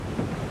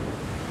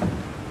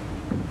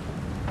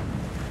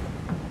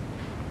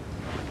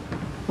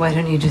Why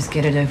don't you just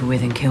get it over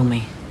with and kill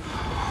me?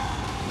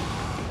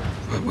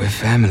 But we're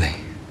family.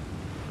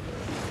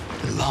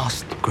 The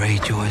last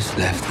Greyjoys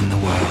left in the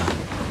world.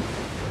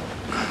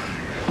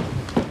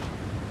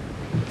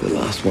 The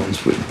last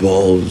ones with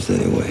balls,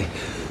 anyway.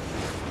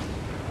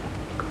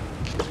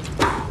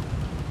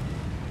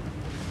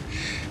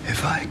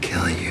 If I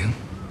kill you,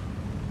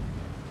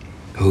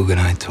 who can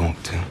I talk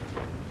to?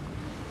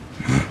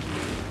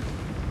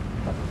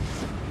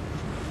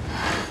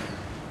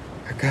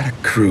 I got a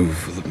crew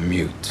full of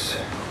mutes.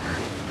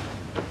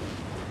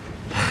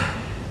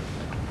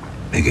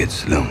 It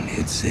gets lonely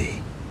at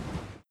sea.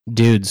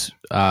 Dudes,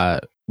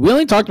 we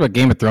only talked about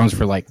Game of Thrones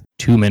for like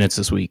 2 minutes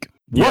this week.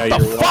 What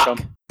the fuck?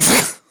 Welcome.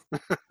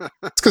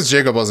 It's because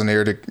Jacob wasn't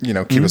here to,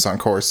 keep us on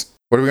course.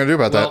 What are we going to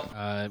do about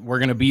that? We're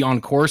going to be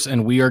on course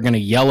and we are going to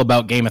yell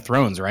about Game of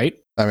Thrones, right?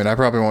 I mean, I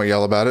probably won't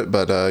yell about it,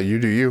 but you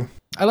do you.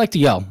 I like to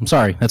yell. I'm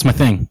sorry. That's my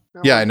thing.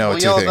 Yeah, I know. We'll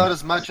it's your yell thing. about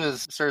as much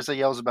as Cersei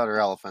yells about her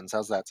elephants.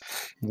 How's that?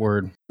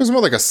 Word. It was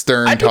more like a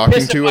stern I'd be talking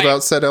pissed to if I-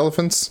 about said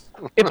elephants.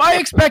 If I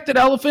expected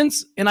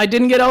elephants and I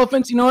didn't get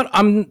elephants, you know what?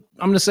 I'm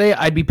going to say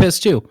I'd be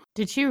pissed too.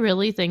 Did you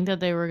really think that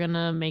they were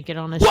gonna make it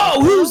on a show?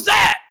 Whoa, who's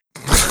that?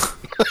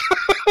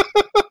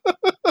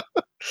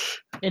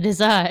 It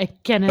is I,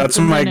 Kenneth. That's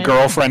the my Minute.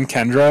 girlfriend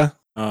Kendra.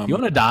 You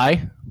want to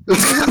die?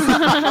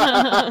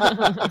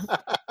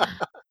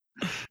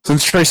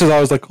 Since Trace is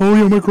always like, oh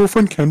yeah, my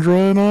girlfriend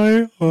Kendra and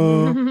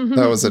I.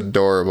 That was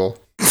adorable.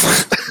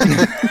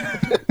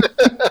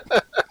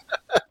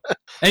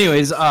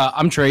 Anyways,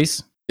 I'm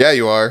Trace. Yeah,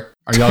 you are.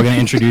 Are y'all going to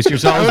introduce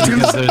yourselves?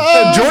 Because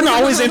there's- Jordan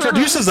always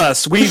introduces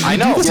us. I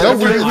know. do this No,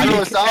 every we-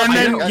 week, and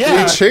then, We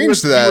yeah,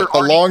 changed that a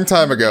long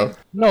time ago.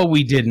 No,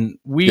 we didn't.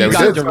 We Yeah, we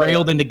got did.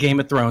 derailed into Game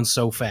of Thrones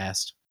so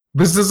fast.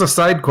 This is a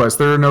side quest.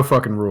 There are no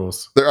fucking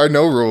rules. There are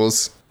no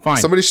rules. Fine.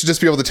 Somebody should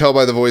just be able to tell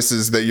by the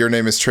voices that your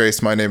name is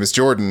Trace, my name is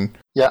Jordan.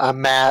 Yeah, I'm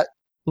Matt.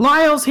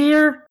 Lyle's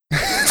here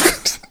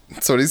That's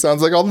what he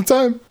sounds like all the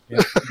time.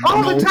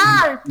 all the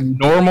time.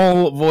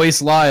 Normal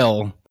voice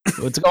Lyle.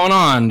 What's going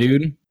on,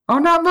 dude? Oh,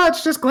 not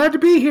much. Just glad to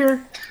be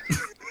here.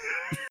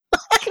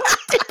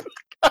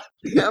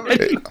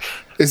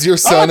 Is your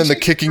son in the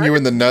kicking you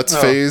in the nuts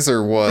phase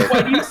or what?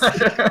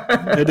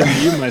 I didn't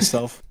mute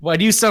myself. Why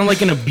do you sound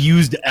like an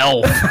abused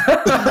elf?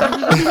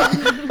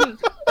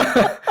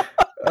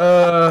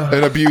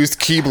 An abused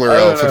Keebler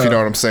elf, if you know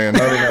what I'm saying.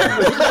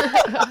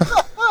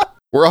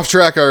 We're off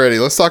track already.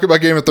 Let's talk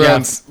about Game of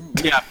Thrones.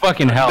 Yeah,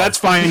 fucking hell. That's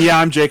fine. Yeah,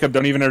 I'm Jacob.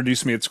 Don't even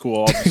introduce me at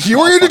school. You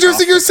were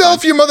introducing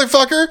yourself, you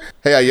motherfucker!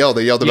 Hey, I yelled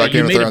about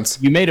Game of Thrones.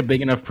 You made a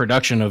big enough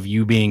production of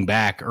you being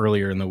back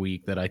earlier in the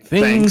week that I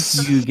think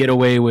Thanks. you get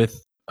away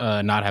with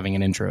not having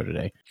an intro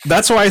today.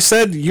 That's why I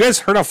said you guys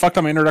heard how fucked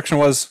up my introduction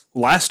was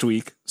last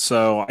week,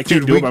 so I can't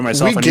Dude, do we- it by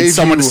myself. we I gave need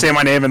someone you- to say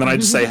my name, and then I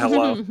just say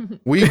hello.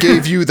 We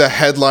gave you the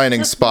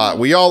headlining spot.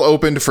 We all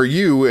opened for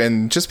you,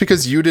 and just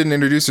because you didn't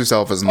introduce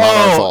yourself is not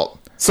our fault.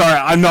 Sorry,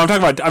 I'm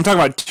talking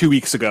about 2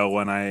 weeks ago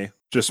when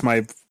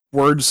my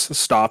words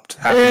stopped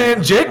happening.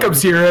 And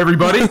Jacob's here,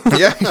 everybody.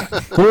 Yeah,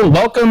 Cool.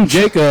 Welcome,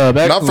 Jacob.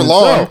 not for Excellent.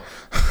 long.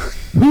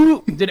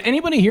 So, did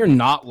anybody here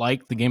not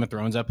like the Game of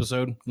Thrones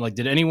episode? Like,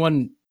 did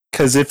anyone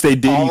Because if they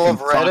did, All you can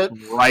of Reddit?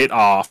 fuck right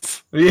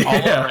off. all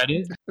Yeah.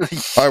 Reddit?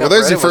 All right, well,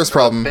 there's your Reddit first was a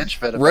problem. bitch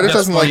fit about Reddit it.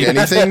 doesn't like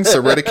anything, so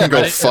Reddit can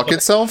go fuck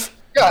itself.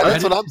 Yeah,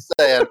 that's what I'm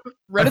saying.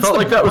 Reddit's felt the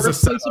like that was a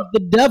birthplace of the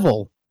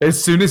devil. As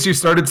soon as you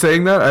started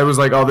saying that, I was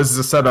like, oh, this is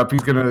a setup.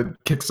 He's going to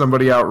kick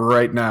somebody out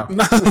right now.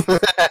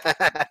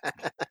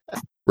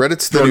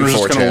 Reddit's the Jordan new was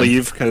just gonna 4chan.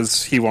 leave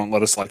because he won't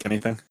let us like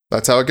anything.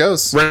 That's how it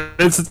goes.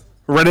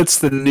 Reddit's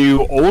the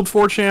new old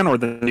 4chan or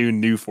the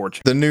new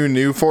 4chan? The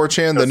new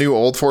 4chan, the new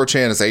old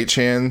 4chan is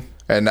 8chan.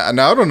 And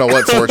now I don't know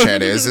what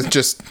 4chan is. It's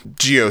just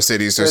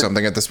GeoCities or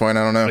something at this point.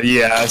 I don't know.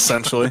 Yeah,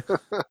 essentially.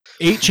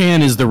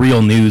 8chan is the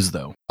real news,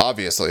 though.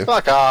 Obviously.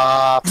 Fuck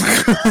off.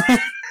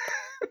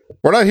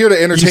 We're not here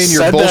to entertain You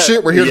your said bullshit.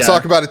 that- We're here to yeah.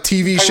 talk about a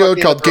TV Talk show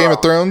about called Game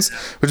of Thrones,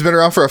 which has been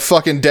around for a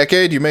fucking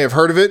decade. You may have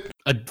heard of it.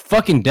 A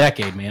fucking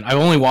decade, man. I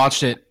only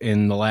watched it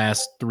in the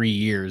last 3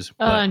 years.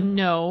 But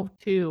No,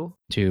 2.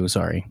 two,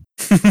 sorry.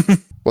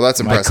 Well,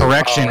 that's My impressive.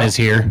 correction is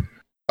here.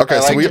 Okay, I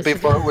so liked it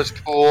before it was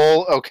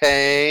cool.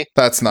 Okay.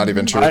 that's not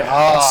even true.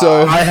 Ah.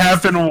 So I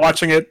have been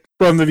watching it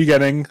from the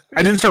beginning.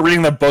 I didn't start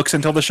reading the books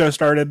until the show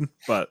started,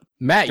 but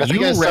Matt, I you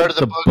think I read started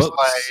the the books.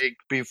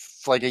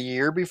 books like a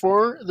year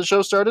before the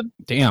show started.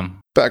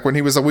 Damn. back when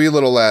he was a wee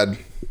little lad.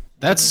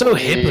 That's so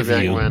hip Way of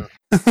back you. when.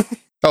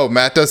 Oh,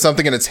 Matt does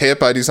something and it's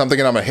hip. I do something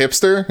and I'm a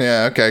hipster.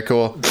 Yeah, okay,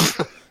 cool.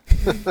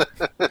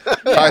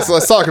 All right, so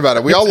let's talk about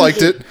it. We all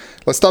liked it.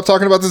 Let's stop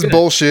talking about this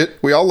bullshit.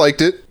 We all liked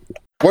it.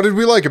 What did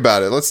we like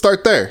about it? Let's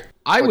start there.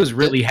 I was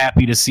really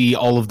happy to see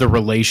all of the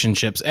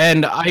relationships.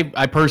 And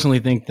I personally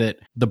think that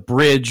the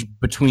bridge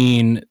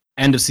between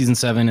end of season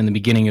 7 and the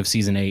beginning of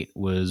season 8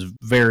 was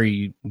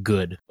very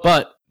good.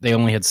 But they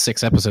only had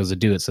 6 episodes to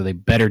do it, so they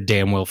better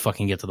damn well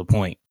fucking get to the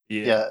point.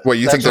 Yeah. What,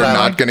 you think that's they're what I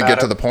not liked going to about get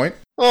to it. the point?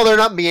 Well, they're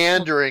not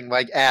meandering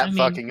like at I mean,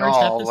 fucking first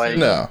all. episode. Like,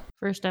 No.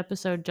 First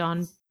episode,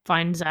 John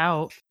finds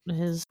out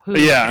who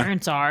Yeah. his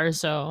parents are,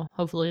 so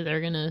hopefully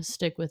they're gonna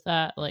stick with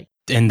that. Like,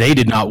 And they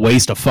did not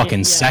waste a fucking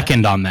Yeah.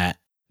 second on that.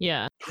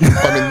 Yeah.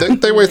 I mean,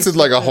 they wasted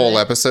like a whole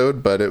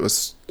episode, but it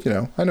was, I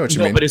know what you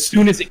No, mean. but as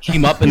soon as it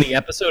came up in the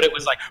episode, it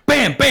was like,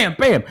 bam, bam,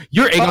 bam.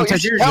 You're Aegon you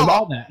Targaryen tell and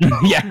all that.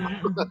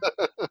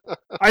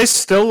 Yeah.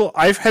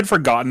 I had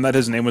forgotten that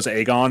his name was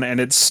Aegon, and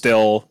it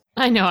still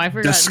I know. I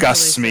forgot.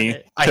 disgusts until they me said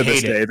it. I to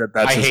this hate it. day that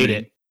that's I his hate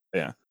name.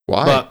 it.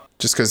 Why? But-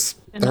 Just because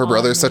And her all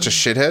brother of is such a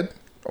them. shithead?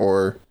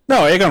 Or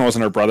No, Aegon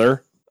wasn't her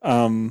brother.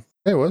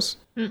 it was.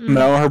 Mm-mm.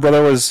 No, her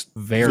brother was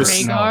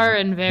Varys. Rhaegar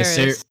and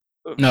Viser- Varys.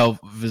 No,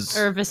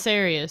 Or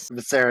Viserys.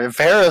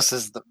 Varys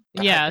is the.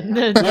 Yeah.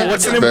 Well,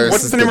 what's the name? Varys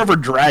What's is the name the- of her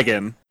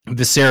dragon?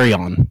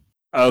 Viserion.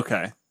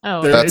 Okay,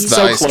 Oh, That's it's the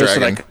so ice close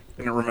dragon. that I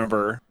couldn't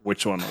remember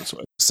which one was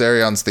which.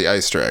 Sarion's the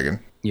ice dragon.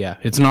 Yeah,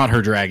 it's not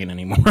her dragon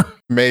anymore.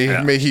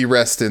 May he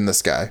rest in the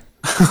sky.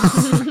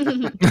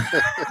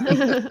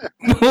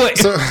 Like,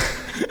 So,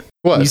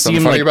 what? You see Something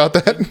him, funny like- about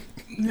that?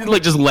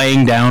 like just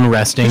laying down,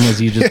 resting as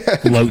he just Yeah.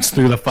 floats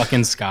through the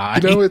fucking sky.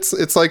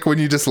 It's like when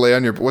you just lay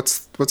on your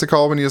what's it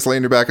called when you just lay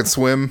on your back and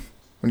swim,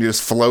 when you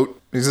just float.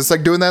 He's just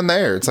like doing that in the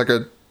air. It's like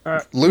a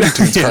Looney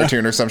Tunes Yeah.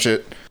 cartoon or some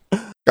shit.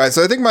 Guys,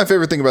 so I think my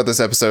favorite thing about this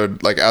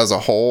episode, like as a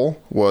whole,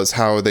 was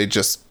how they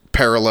just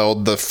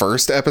paralleled the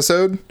first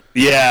episode,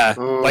 Yeah,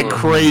 like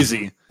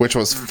crazy. which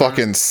was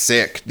fucking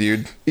sick,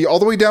 dude. All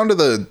the way down to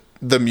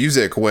the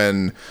music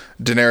when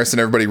Daenerys and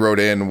everybody wrote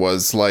in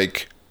was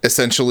like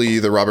essentially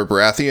the Robert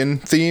Baratheon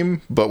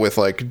theme, but with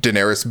like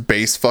Daenerys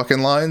bass fucking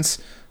lines.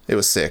 It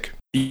was sick.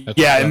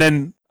 Yeah, and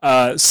then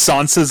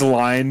Sansa's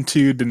line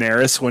to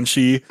Daenerys when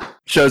she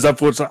shows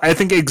up was, I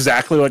think,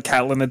 exactly what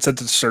Catelyn had said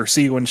to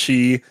Cersei when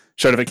she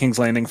showed up at King's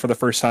Landing for the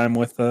first time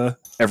with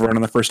everyone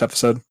in the first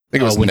episode. I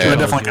think it was when Ned.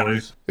 definitely got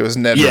it. It was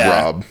Ned Yeah.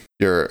 or Rob.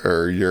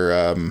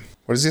 Your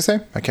what does he say?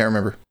 I can't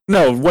remember.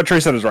 No, what Trey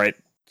said is right.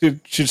 She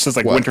just says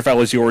like What?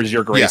 Winterfell is yours,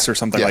 your grace, or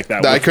something like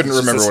that. I couldn't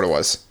remember what it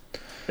was.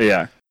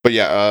 Yeah. But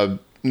yeah,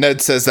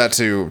 Ned says that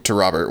to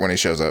Robert when he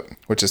shows up,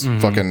 which is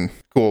fucking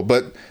cool.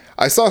 But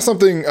I saw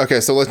something. Okay,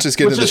 so let's just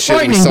get Which into the is shit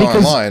we frightening saw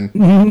because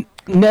online.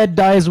 Ned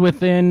dies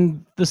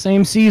within the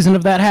same season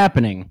of that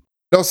happening.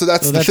 No, so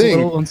that's So the that's a thing.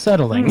 little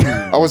unsettling.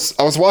 I was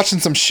watching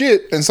some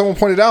shit, and someone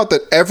pointed out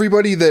that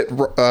everybody that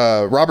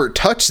Robert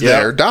touched Yep.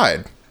 there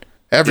died.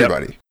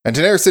 Everybody. And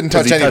Daenerys didn't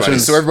touch he anybody,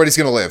 touches- so everybody's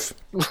gonna live.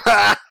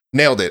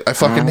 Nailed it. I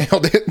fucking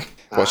nailed it.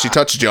 Well, she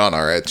touched Jon,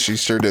 all right. She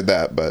sure did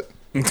that, but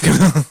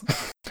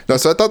no.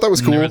 So I thought that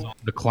was There cool. was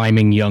the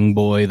climbing young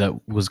boy that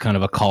was kind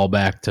of a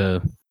callback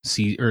to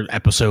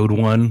episode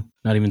 1,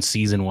 not even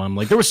season 1.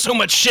 Like there was so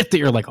much shit that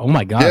you're like, oh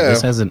my god, Yeah.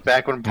 this hasn't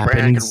Back when Bran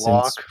happened could since.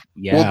 walk.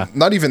 Yeah, Well,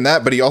 not even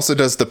that, but he also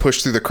does the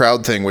push through the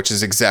crowd thing, which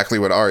is exactly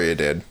what Arya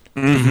did.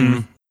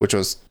 Mhm. Which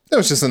was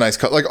just a nice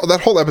call. Like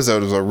that whole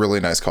episode was a really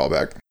nice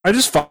callback. I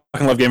just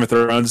fucking love Game of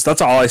Thrones.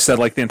 That's all I said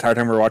like the entire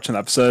time we were watching the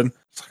episode.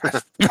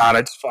 God,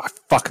 I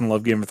fucking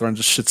love Game of Thrones.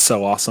 This shit's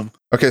so awesome.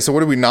 Okay, so what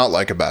do we not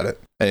like about it?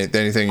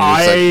 Anything? You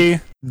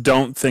I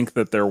don't think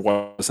that there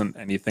wasn't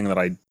anything that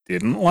I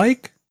didn't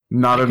like.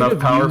 Not I enough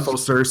could've powerful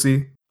used-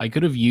 Cersei. I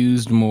could have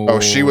used more. Oh,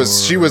 she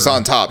was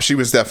on top. She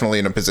was definitely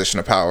in a position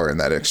of power in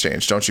that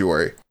exchange. Don't you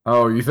worry.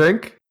 Oh, you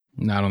think?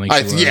 No, I don't think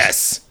she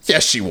was.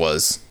 Yes, she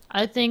was.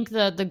 I think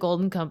that the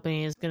Golden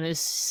Company is gonna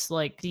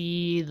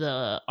see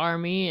the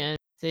army and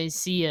they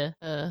see a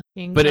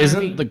king's But army.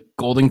 isn't the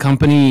Golden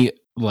Company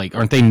like?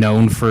 Aren't they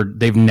known for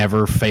they've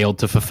never failed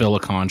to fulfill a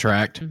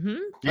contract? Mhm.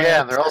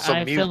 Yeah, But they're also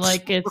I feel mutes.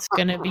 like it's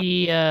gonna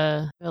be.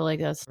 I feel like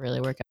that's really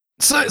work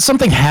out. So,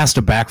 something has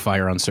to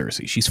backfire on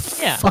Cersei. She's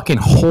Yeah. fucking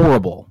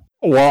horrible.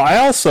 Well, I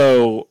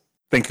also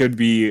think it would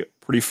be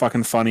pretty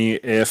fucking funny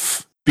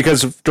if,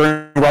 because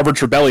during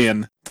Robert's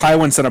Rebellion,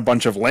 Tywin sent a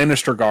bunch of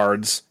Lannister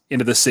guards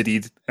into the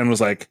city and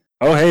was like,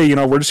 oh, hey,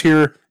 we're just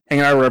here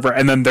hanging out or whatever.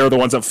 And then they're the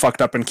ones that fucked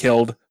up and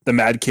killed the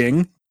Mad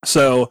King.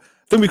 So I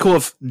think it'd be cool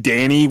if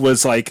Dany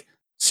was like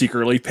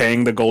secretly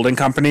paying the Golden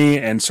Company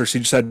and Cersei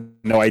just had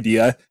no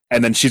idea.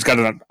 And then she's got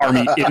an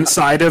army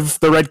inside of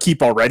the Red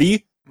Keep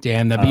already.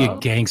 Damn, that'd be a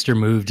gangster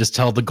move. Just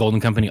tell the Golden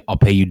Company, I'll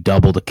pay you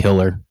double to kill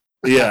her.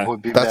 Yeah. That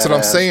would be That's what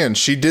I'm badass. saying.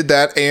 She did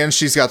that, and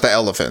she's got the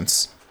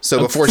elephants. So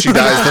before she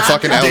dies, the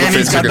fucking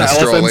elephants are got gonna the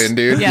stroll elephants. in,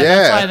 dude. Yeah, Yeah,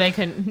 that's why they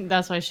couldn't.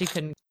 That's why she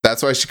couldn't.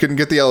 That's why she couldn't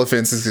get the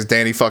elephants, is because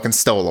Dany fucking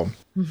stole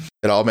them.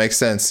 It all makes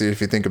sense, dude,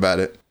 if you think about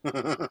it.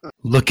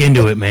 Look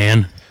into it,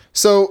 man.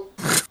 So,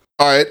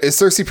 all right, is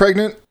Cersei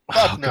pregnant?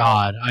 Oh no.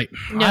 God,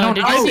 No,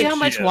 did you see how she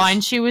much is.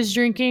 wine she was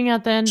drinking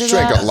at the end She of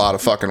drank that? a lot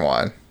of fucking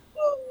wine.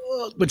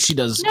 but she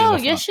does. No,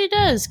 give a yes, fuck. she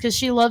does, because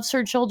she loves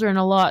her children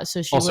a lot,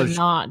 so she Also, would she-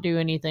 not do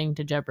anything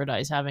to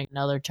jeopardize having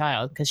another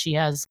child, because she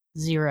has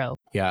 0.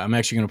 Yeah, I'm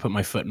actually going to put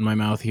my foot in my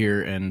mouth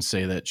here and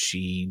say that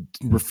she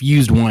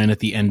refused wine at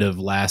the end of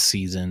last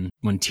season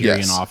when Tyrion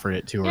Yes. offered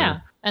it to her. Yeah,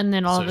 and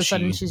then all So of a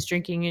sudden she- she's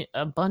drinking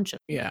a bunch of.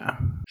 Yeah.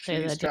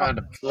 Say She's that trying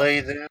to play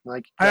them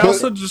like. I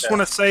also just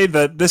want to say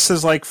that this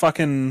is like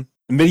fucking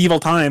medieval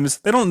times.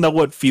 They don't know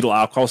what fetal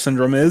alcohol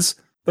syndrome is.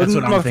 Those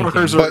That's what I'm thinking.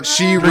 motherfuckers But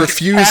she Drink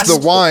refused the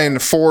past- wine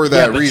for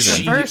that but reason.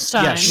 She, First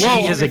time. Yeah, she Well,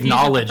 has refused it the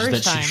acknowledged first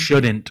that time. she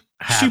shouldn't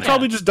have She it.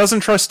 probably just doesn't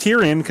trust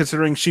Tyrion,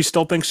 considering she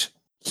still thinks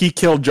he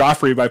killed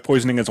Joffrey by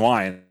poisoning his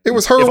wine. It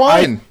was her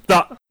wine.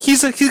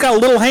 He's got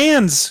little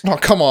hands. Oh,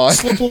 come on.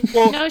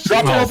 No, she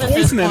Drop a knows little at this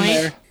poison in point.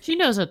 there. She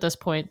knows at this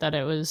point that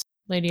it was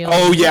Lady Olenna.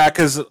 Oh yeah,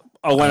 because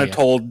Olenna yeah.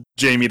 told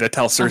Jamie to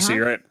tell Cersei,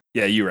 Uh-huh. right?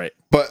 Yeah, you're right.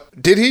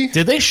 But did he?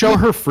 Did they show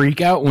her freak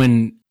out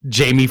when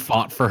Jamie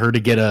fought for her to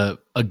get a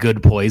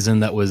good poison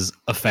that was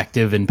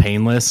effective and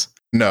painless?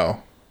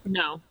 No.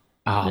 No.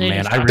 Oh They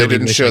man, didn't I show- really They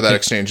didn't wish show I that could-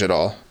 exchange at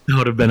all. That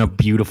would have been a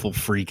beautiful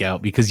freak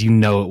out because you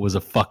know it was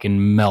a fucking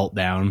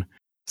meltdown.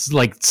 It's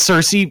like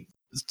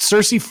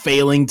Cersei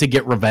failing to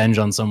get revenge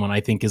on someone, I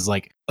think, is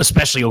like,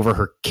 especially over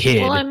her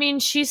kid. Well, I mean,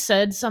 she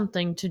said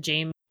something to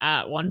Jaime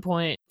at one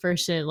point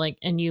first,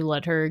 and you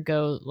let her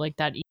go like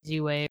that easy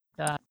way.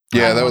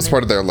 Yeah, that was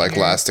part of their like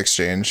last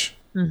exchange.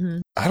 Mm-hmm.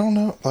 I don't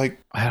know. Like,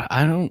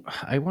 I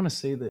want to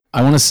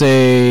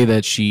say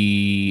that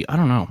she, I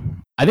don't know.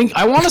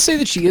 I want to say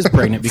that she is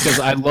pregnant because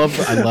I love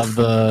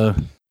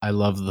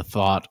the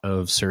thought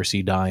of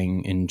Cersei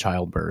dying in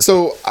childbirth.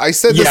 so I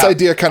said this Yeah,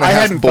 idea kind of I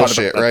half hadn't thought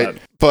bullshit, about right?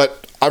 that.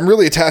 But I'm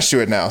really attached to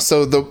it now.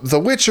 So the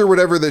witch or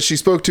whatever that she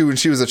spoke to when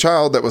she was a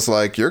child that was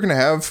like, you're going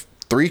to have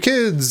 3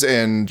 kids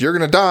and you're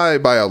going to die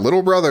by a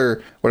little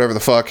brother, whatever the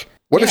fuck.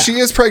 What if she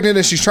is pregnant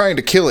and she's trying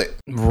to kill it?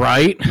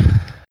 Right?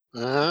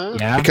 Uh,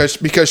 Yeah.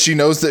 Because she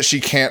knows that she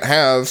can't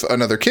have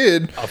another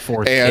kid, A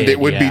fourth and kid, it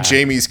would be yeah.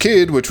 Jamie's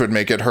kid, which would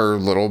make it her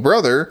little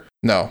brother.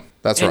 No,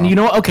 that's And wrong. you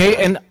know what? Okay,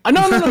 and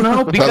no.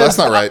 No, that's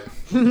not right.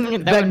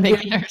 That would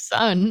make it her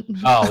son.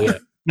 Oh yeah.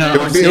 No, It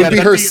would be that'd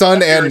her be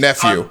son her and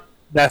nephew.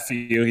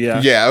 Nephew,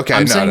 yeah. Yeah, okay.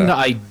 I'm no, saying no.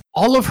 that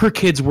all of her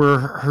kids were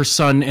her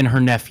son and her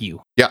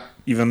nephew. Yeah,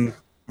 Even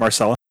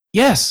Marcella.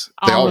 Yes.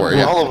 they all of were, them.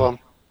 yeah. all of them.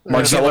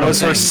 Marcella what I'm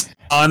was her saying?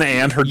 son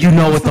and her. You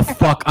know what the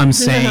fuck I'm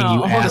saying, you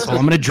No. asshole.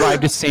 I'm gonna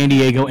drive to San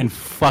Diego and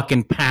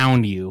fucking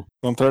pound you.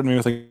 Don't threaten me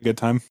with a good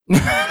time.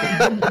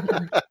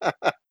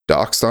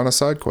 Doxed on a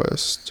side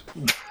quest.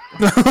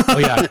 Oh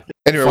yeah.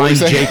 Anyway, what were you Find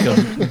saying?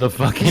 Jacob the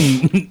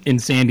fucking in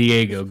San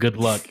Diego. Good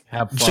luck.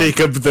 Have fun.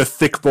 Jacob, the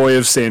thick boy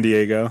of San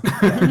Diego.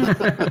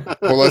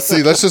 Well, let's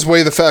see. Let's just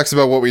weigh the facts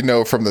about what we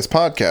know from this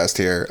podcast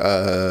here.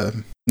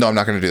 No, I'm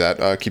not going to do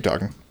that. Keep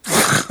talking.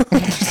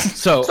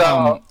 So,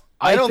 So,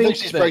 I don't think that-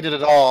 she's pregnant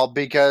at all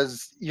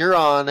because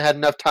Euron had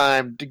enough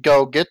time to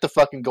go get the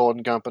fucking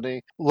Golden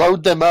Company,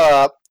 load them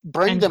up,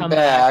 bring And them come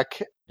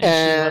back, and she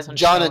and wasn't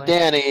John and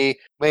showing. Dany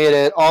made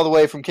it all the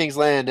way from King's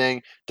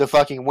Landing to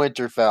fucking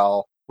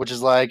Winterfell, which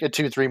is like a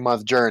 2-3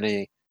 month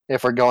journey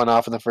if we're going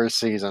off in the first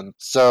season.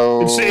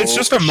 So It's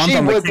just a month she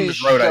on the would be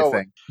King's Road, I showing-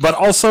 think. But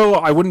also,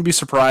 I wouldn't be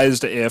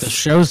surprised the if.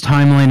 show's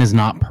timeline is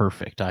not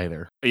perfect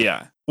either.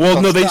 Yeah. Well,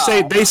 Oh, no, they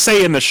stop.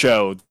 say in the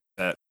show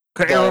that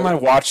Aaron and I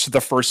That- watched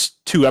the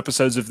first 2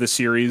 episodes of the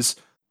series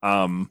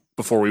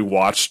before we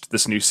watched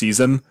this new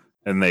season,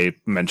 and they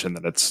mentioned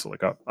that it's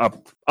like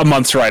a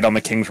month's ride on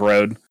the King's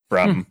Road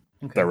from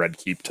the Red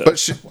Keep to But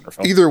she,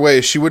 Winterfell. either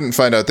way, she wouldn't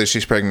find out that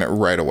she's pregnant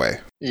right away.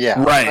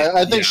 Yeah, Right,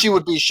 I think yeah. she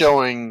would be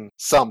showing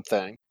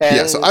something. And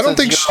Yeah, so I don't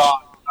think since she-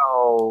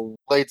 Euron,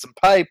 laid some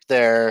pipe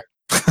there.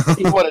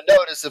 He would have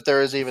noticed if there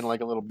was even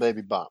like a little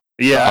baby bump.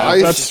 Yeah, I don't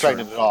think that's she's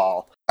pregnant at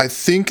all. I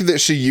think that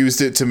she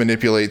used it to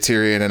manipulate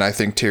Tyrion, and I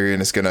think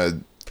Tyrion is going to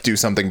do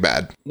something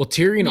bad. Well,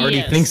 Tyrion already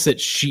Yes. thinks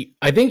that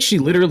I think she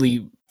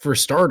literally, for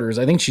starters,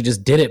 I think she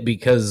just did it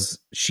because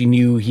she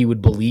knew he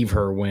would believe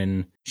her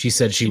when she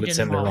said she would didn't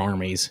send her want it.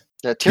 armies.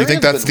 Yeah, Do you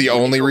think Tyrion's that's been the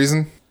only really-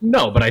 reason?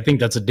 No, but I think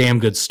that's a damn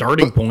good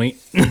starting point.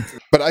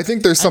 But I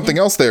think there's something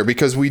else there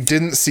because we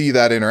didn't see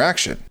that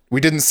interaction. We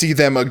didn't see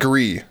them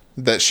agree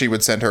that she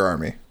would send her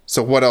army.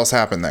 So what else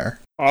happened there?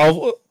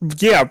 Oh,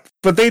 yeah,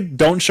 but they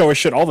don't show us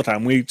shit all the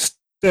time. We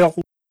still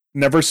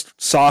never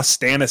saw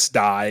Stannis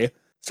die,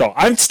 so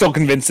I'm still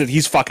convinced that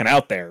he's fucking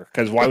out there.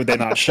 Because why would they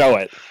not show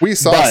it? We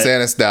saw But-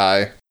 Stannis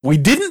die. We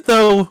didn't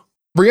though.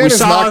 Brienne is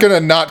saw- not going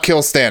to not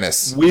kill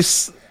Stannis. We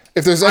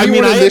If there's I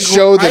anyone mean, in I this agree-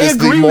 show that I is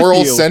the agree with moral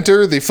you.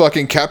 center, the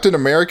fucking Captain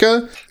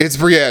America, it's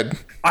Brienne.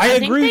 I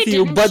think agree they with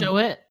you, didn't but show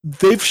it.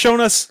 they've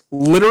shown us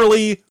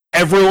literally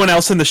everyone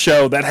else in the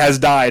show that has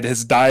died.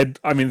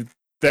 I mean,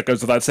 that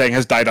goes without saying,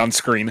 has died on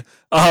screen.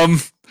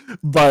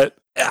 But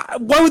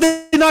why would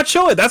they not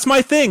show it? That's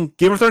my thing.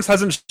 Game of Thrones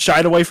hasn't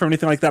shied away from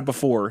anything like that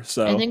before.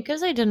 So I think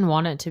because they didn't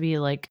want it to be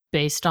like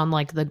based on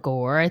like the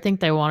gore. I think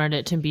they wanted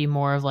it to be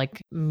more of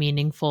like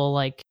meaningful.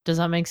 Like, does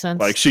that make sense?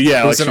 like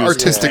it was an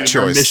artistic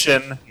choice.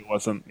 Mission. It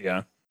wasn't.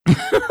 Yeah.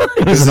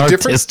 It was an a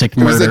different- artistic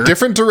It was murder. a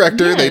different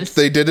director. Yes.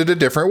 They did it a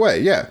different way.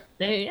 Yeah.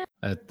 they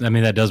I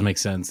mean, that does make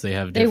sense. They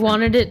have. they different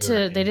wanted it to.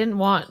 directing. They didn't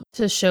want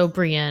to show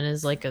Brienne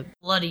as like a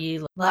bloody. She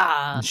you was know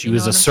a what I'm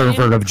saying?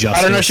 servant of justice.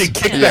 I don't know. She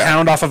kicked the Yeah.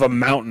 hound off of a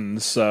mountain.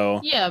 So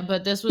Yeah,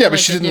 but this was. Yeah, but like,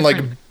 she a didn't like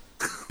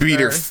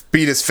different-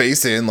 beat his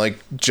face in like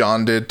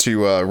John did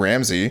to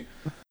Ramsay.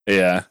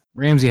 yeah.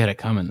 Ramsay had it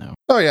coming though.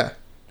 Oh yeah.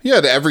 He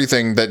had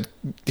everything that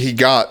he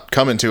got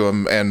coming to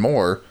him and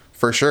more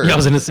for sure. Yeah, I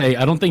was gonna say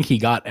I don't think he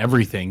got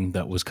everything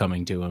that was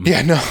coming to him.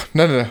 Yeah,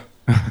 no.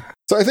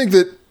 So I think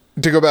that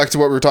to go back to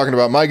what we were talking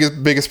about, my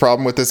biggest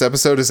problem with this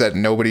episode is that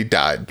nobody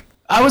died.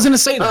 I was gonna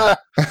say that.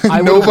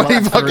 I would've Nobody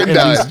loved for fucking at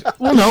died. least-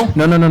 well,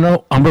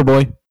 no. Umber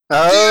boy.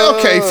 Oh,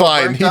 Okay,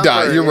 fine. Frank He died.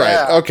 Underwood, You're right.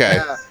 yeah, Okay.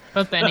 yeah.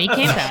 But then he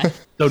came back.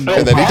 So no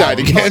And then he problem. died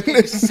again.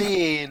 Fucking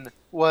scene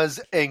was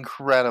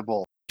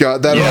incredible.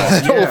 God, that Yeah.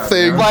 whole Yeah,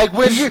 thing. man. Like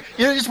when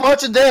you're just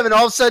watching them, and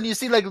all of a sudden you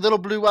see like little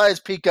blue eyes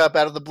peek up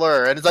out of the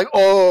blur, and it's like,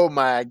 oh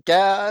my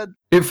god.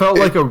 It felt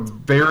like a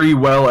very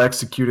well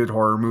executed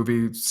horror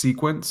movie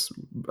sequence,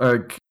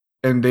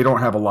 and they don't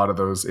have a lot of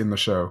those in the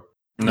show.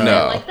 No.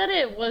 I like that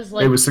it was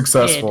like It was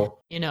successful.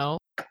 you know,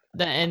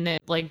 and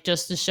it like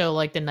just to show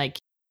like the night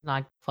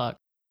not fuck.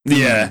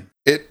 Yeah.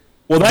 It.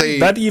 Well, They-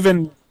 that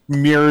even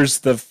mirrors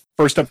the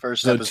first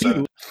episode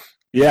too.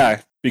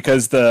 Yeah,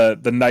 because the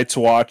Night's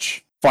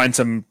Watch finds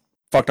some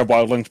fucked up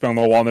wildlings on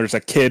the wall, and there's a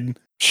kid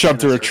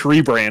shoved through a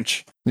tree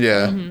branch.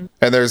 Yeah. Mhm.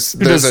 And there's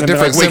does- a and then,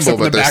 different like, wakes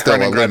symbol, up in but the there's still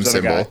background a and limb grabs the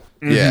other symbol.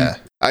 guy. Mhm. Yeah.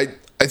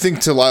 I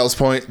think to Lyle's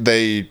point,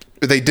 they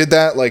did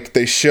that, like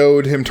they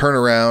showed him turn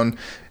around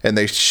and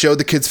they showed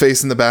the kid's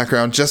face in the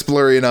background just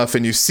blurry enough,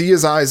 and you see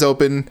his eyes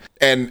open,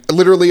 and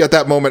literally at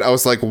that moment I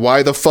was like,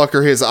 why the fuck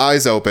are his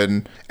eyes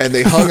open? And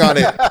they hung on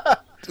it.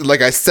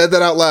 Like I said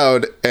that out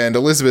loud, and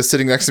Elizabeth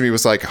sitting next to me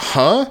was like,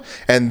 huh?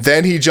 And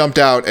then he jumped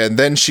out, and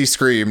then she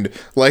screamed.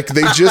 Like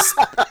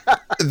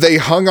they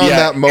hung on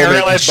that moment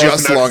Ariel had both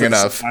just long noticed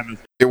enough. sometimes.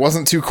 It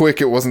wasn't too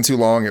quick, it wasn't too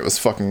long, it was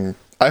fucking...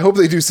 I hope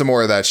they do some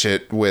more of that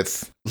shit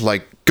with,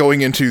 like,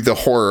 going into the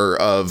horror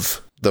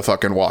of the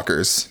fucking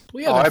walkers.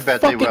 Well, yeah, Oh, they're I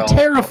bet they fucking will.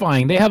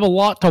 terrifying. They have a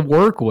lot to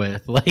work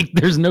with. Like,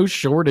 there's no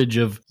shortage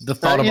of the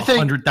thought of you think-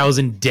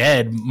 100,000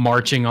 dead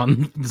marching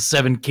on the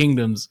Seven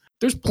Kingdoms.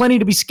 There's plenty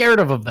to be scared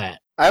of that.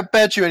 I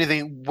bet you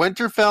anything,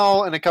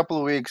 Winterfell in a couple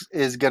of weeks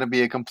is going to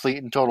be a complete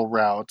and total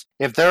rout.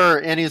 If there are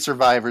any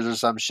survivors or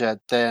some shit,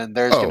 then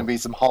there's going to be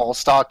some hall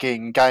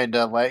stalking, kind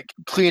of like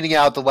cleaning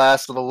out the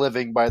last of the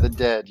living by the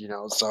dead, you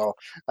know. So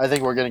I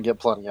think we're going to get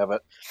plenty of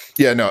it.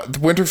 Yeah, no,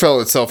 Winterfell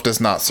itself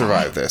does not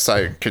survive this.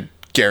 I could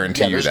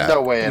guarantee Yeah, you there's that.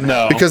 no way in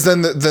No. Because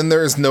then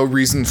there is no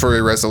reason for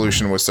a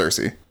resolution with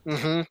Cersei.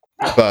 hmm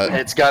But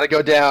It's got to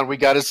go down. We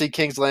got to see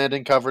King's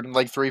Landing covered in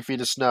like 3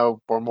 feet of snow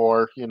or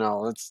more. You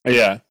know, it's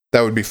Yeah.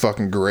 that would be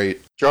fucking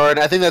great.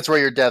 Jordan. I think that's where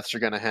your deaths are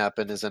going to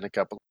happen. Is in a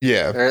couple.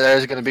 Yeah.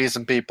 There's going to be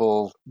some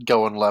people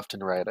going left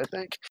and right. I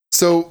think.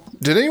 So,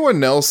 did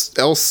anyone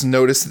else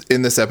notice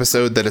in this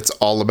episode that it's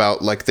all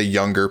about like the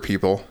younger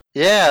people?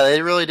 Yeah,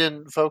 they really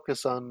didn't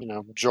focus on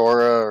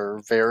Jorah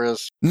or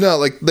Varys. No,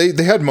 like they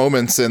had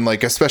moments, and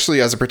like especially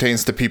as it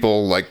pertains to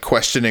people like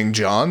questioning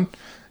Jon,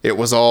 it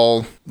was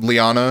all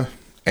Lyanna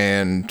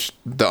and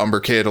the Umber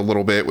kid a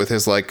little bit with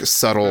his like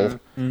subtle,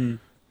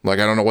 like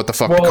I don't know what the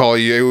fuck to Well- call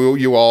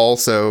you all.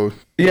 So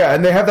Yeah,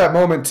 and they have that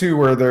moment too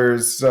where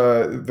there's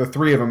the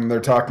three of them. They're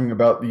talking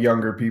about the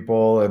younger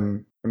people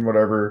and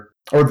whatever,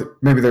 or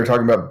maybe they're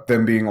talking about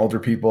them being older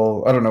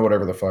people. I don't know,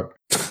 whatever the fuck.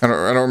 I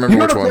don't remember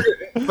which one.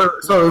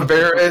 So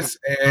Varys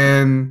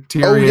and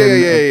Tyrion. Oh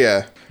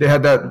yeah. They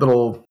had that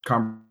little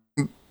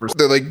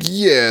They're like,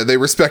 yeah, they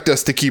respect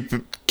us to keep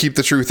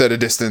the truth at a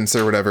distance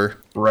or whatever.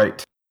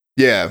 right.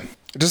 Yeah.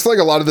 Just like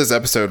a lot of this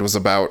episode was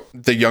about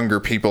the younger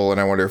people, and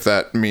I wonder if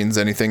that means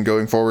anything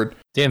going forward.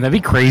 Damn, that'd be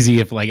crazy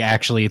if, like,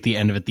 actually at the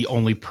end of it, the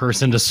only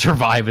person to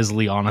survive is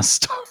Lyanna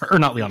Stark. Or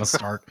not Lyanna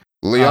Stark.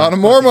 Lyanna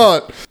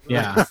Mormont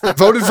Yeah.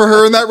 voted for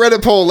her in that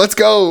Reddit poll. Let's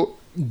go.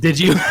 Did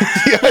you?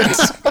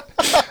 Yes.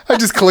 I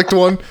just clicked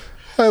one.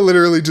 I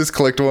literally just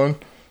clicked one.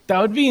 That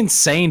would be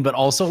insane, but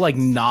also, like,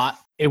 not.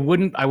 I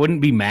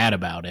wouldn't be mad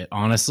about it,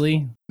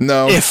 honestly.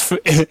 No, If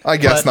I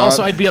guess But not.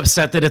 also, I'd be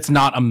upset that it's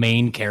not a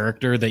main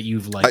character that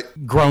you've, like,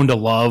 grown to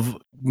love,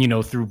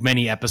 through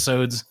many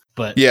episodes.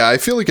 But Yeah, I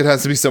feel like it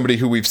has to be somebody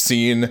who we've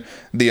seen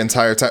the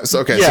entire time. So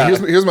okay, Yeah.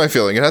 so here's my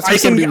feeling. It has to be I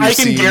somebody can we've I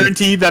can seen.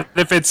 guarantee that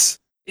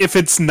if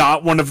it's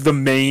not one of the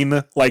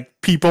main like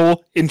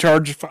people in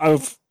charge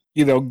of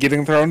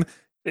getting thrown,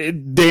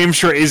 it damn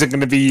sure isn't going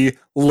to be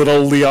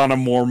little Lyanna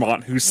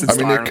Mormont who sits I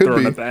mean, on it Iron could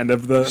Throne be. at the end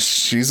of the.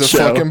 She's a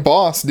show. fucking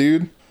boss,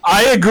 dude.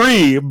 I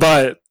agree,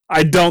 but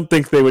I don't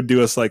think they would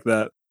do us like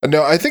that.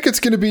 No, I think it's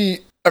going to be.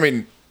 I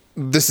mean,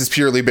 this is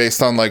purely based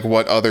on like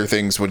what other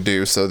things would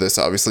do, so this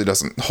obviously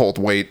doesn't hold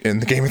weight in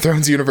the Game of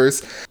Thrones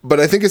universe. But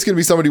I think it's going to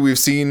be somebody we've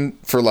seen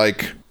for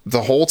like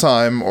the whole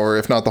time, or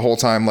if not the whole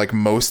time, like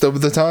most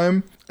of the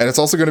time. And it's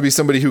also going to be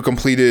somebody who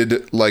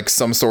completed like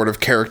some sort of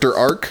character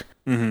arc.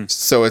 Mm-hmm.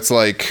 So it's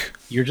like,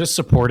 you're just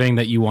supporting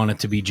that you want it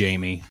to be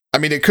Jaime. I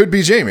mean, it could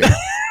be Jaime.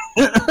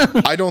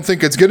 I don't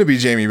think it's going to be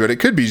Jaime, but it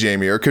could be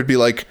Jaime, or it could be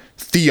like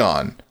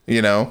Theon,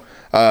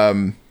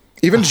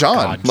 even Jon.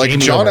 God, like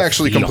Jaime Jon over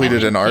actually Theon.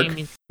 completed an arc.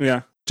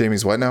 Yeah,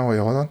 Jamie's what now? Wait,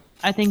 hold on.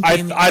 I think I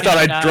Jaime's thought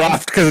gonna I die.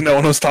 dropped because no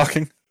one was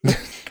talking.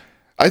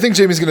 I think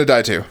Jamie's going to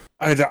die too.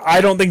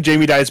 I don't think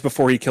Jaime dies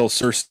before he kills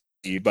Cersei,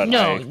 but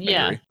No, I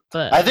yeah. agree.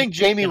 But I think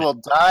Jamie will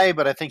die,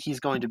 but I think he's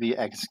going to be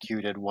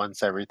executed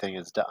once everything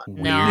is done.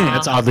 Weird. No.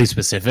 That's oddly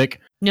specific.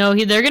 no,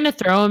 they're gonna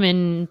throw him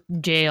in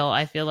jail.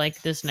 I feel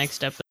like this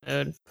next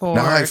episode. No,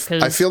 I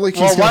feel like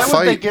he's Well, gonna why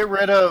would they fight. get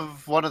rid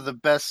of one of the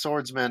best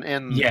swordsmen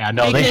in? Yeah,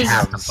 no, they Because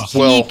have to. Fuck he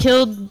Well-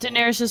 killed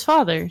Daenerys'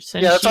 father. So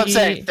Yeah, that's what I'm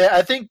saying.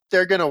 I think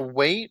they're gonna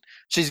wait.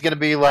 She's gonna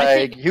be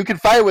like, "You can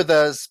fight with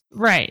us."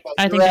 Right. but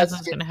I your think that's ass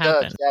what's is gonna getting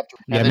happen. judged after-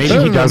 Yeah, and then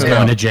maybe he No, does no, go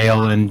no. into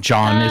jail, and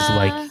John is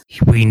like,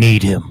 "We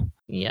need him."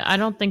 Yeah, I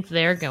don't think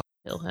they're going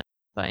to kill him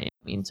by any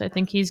means. I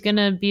think he's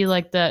gonna be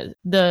like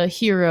the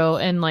hero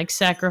and like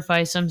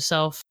sacrifice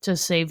himself to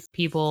save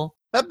people.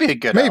 That'd be a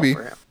good Maybe. out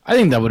for him. I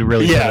think that would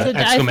really Yeah. put an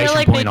I exclamation feel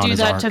like they point on do his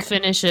that arc. to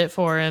finish it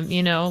for him,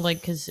 you know,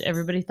 like because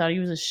everybody thought he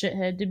was a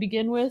shithead to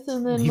begin with,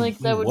 and then He like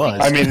that would was.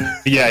 be. I mean,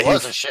 yeah, He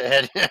was a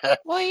shithead.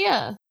 Well,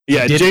 yeah.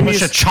 yeah. Did Jamie's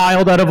push a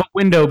child out of a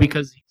window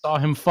because he saw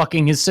him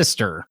fucking his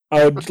sister.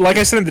 like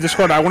I said in the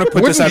Discord, I want to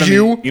put this out Wouldn't in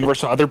you? the universe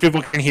so other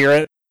people can hear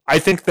it. I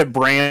think that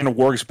Bran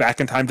works back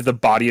in time to the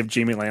body of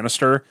Jaime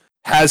Lannister,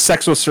 has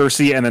sex with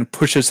Cersei, and then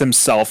pushes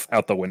himself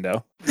out the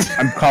window.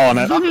 I'm calling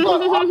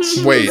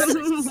it. Wait.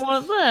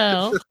 What the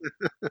hell?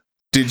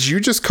 Did you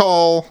just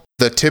call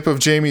the tip of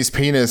Jamie's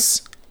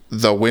penis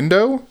the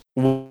window?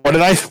 What did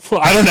I?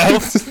 I don't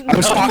know. I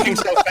was talking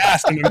so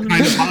fast and I'm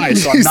kind of high,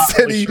 so I'm He not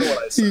said really sure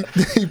what I said.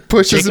 he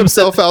pushes Jacob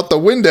himself out the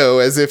window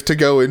as if to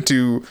go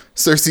into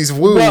Cersei's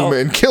womb Well-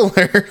 and kill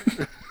her.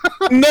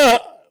 No,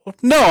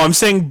 I'm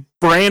saying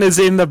Bran is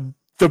in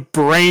the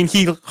brain.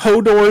 He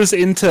Hodor's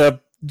into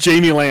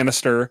Jaime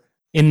Lannister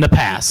In the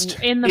past.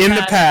 In the in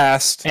the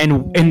past. Mm. past.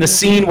 And in the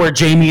scene where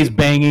Jamie is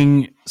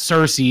banging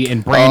Cersei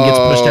and Bran gets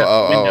pushed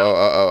out the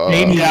window.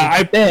 Jamie Yeah,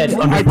 is dead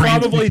under I Bran's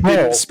probably control.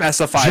 didn't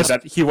specify Just-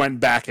 that he went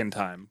back in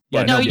time.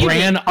 Yeah, But No, no, you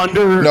Bran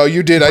under. No,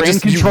 you did. I Bran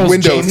just you controls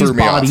window Jaime's threw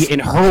me body off.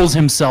 and hurls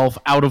himself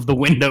out of the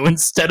window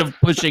instead of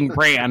pushing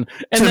Bran.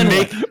 And to then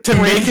make what? to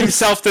Bran make just-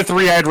 himself the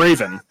three-eyed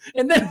raven.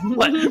 And then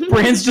what?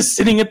 Bran's just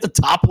sitting at the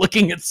top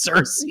looking at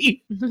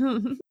Cersei.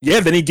 Yeah,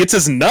 then he gets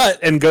his nut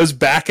and goes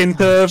back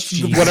into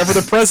Jesus. whatever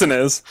the present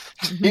is.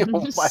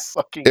 Oh my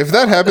fucking If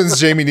that happens,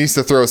 Jamie needs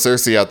to throw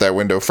Cersei out that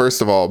window, first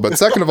of all. But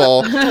second of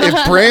all,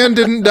 if Bran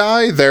didn't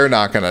die, they're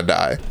not going to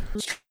die.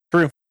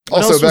 True.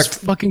 What Also, else was back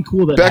fucking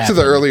cool that back to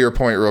the happened? earlier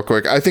point real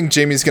quick. I think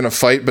Jamie's going to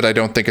fight, but I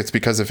don't think it's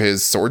because of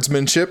his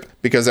swordsmanship,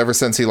 because ever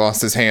since he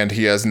lost his hand,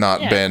 he has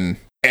not Yeah. been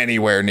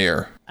anywhere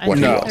near I what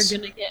think he No. was. they're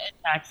gonna get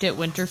attacked at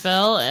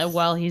Winterfell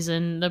while he's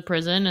in the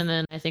prison, and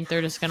then I think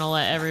they're just gonna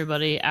let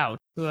everybody out,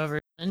 whoever,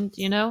 and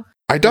you know.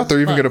 I doubt they're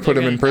even But going to put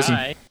they're him in gonna prison.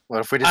 die.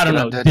 What if we just I don't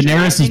get know. a dead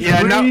Daenerys is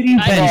Yeah, no, pretty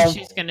I bad. think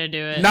she's gonna do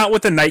it. Not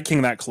with the Night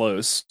King that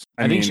close.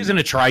 I think she's going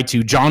to try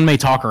to. John may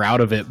talk her out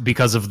of it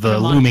because of the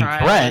Come on, looming try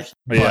it. threat.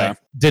 But Yeah.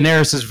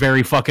 Daenerys is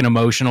very fucking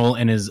emotional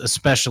and is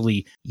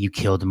especially, you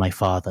killed my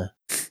father.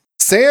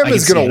 Sam I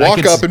is can going see to it. I walk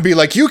can up see- and be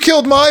like, "You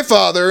killed my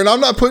father, and I'm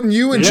not putting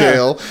you in Yeah.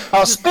 jail."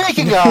 Oh,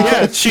 speaking of,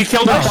 Yeah, she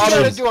killed her why you gotta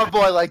father. do a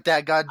boy like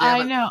that? God damn I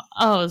it! know.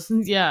 Oh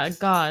yeah,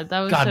 God, that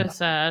was God. so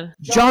sad.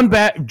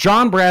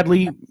 John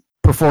Bradley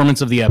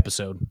performance of the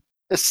episode.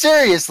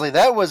 Seriously,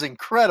 that was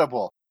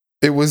incredible.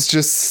 It was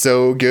just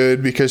so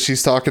good because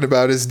she's talking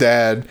about his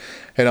dad,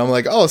 and I'm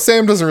like, "Oh,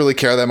 Sam doesn't really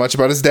care that much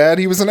about his dad.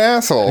 He was an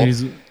asshole."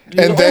 And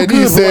And then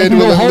he said,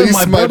 "Well, at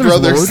least my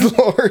brother's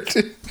Lord."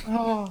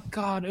 Oh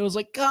God! It was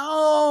like,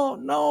 oh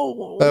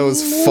no, That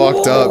was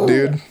fucked up,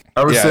 dude.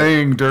 I was Yeah.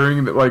 saying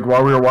during like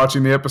while we were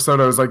watching the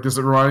episode, I was like, this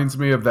reminds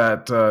me of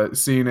that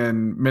scene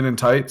in Men in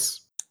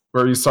Tights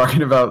where he's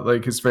talking about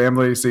like his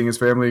family, seeing his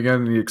family again,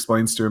 and he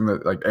explains to him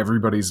that like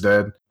everybody's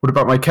dead. What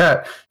about my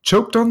cat?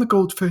 Choked on the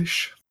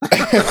goldfish.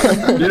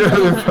 You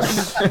know?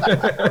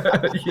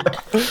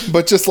 Yeah.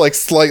 But just like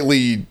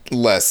slightly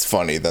less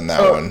funny than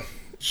that Oh, one.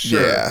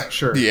 Sure, Yeah.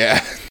 sure.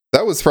 Yeah.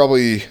 That was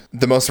probably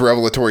the most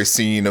revelatory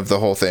scene of the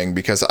whole thing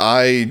because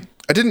I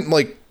didn't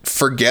like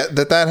forget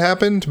that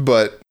happened,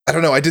 but I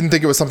don't know. I didn't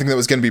think it was something that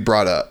was going to be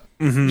brought up.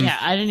 Mhm. Yeah,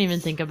 I didn't even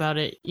think about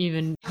it.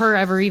 Even her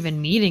ever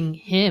even meeting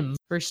him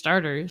for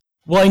starters.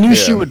 Well, I knew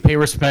she Yeah. would pay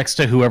respects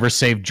to whoever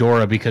saved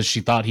Jorah because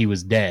she thought he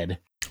was dead.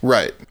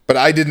 Right. But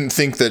I didn't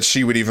think that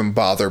she would even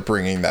bother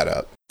bringing that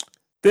up.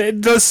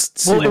 It does.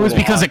 Well, seem it a was little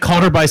because odd. it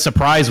caught her by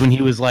surprise when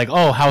he was like,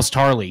 "Oh, how's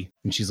Tarly?"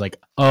 And she's like,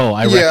 "Oh,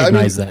 I Yeah, I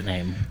recognize that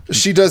name."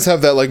 She does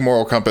have that like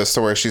moral compass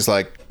to where she's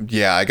like,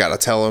 yeah, I got to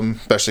tell him,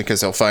 especially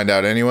because he'll find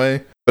out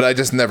anyway. But I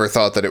just never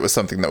thought that it was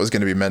something that was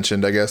going to be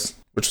mentioned, I guess,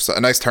 which was a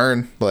nice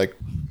turn. Like,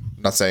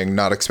 not saying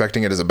not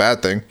expecting it is a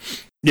bad thing.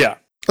 Yeah,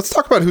 Let's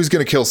talk about who's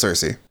going to kill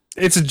Cersei.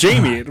 it's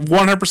Jamie.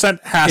 100%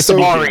 has It's to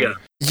be Arya.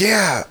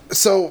 Yeah.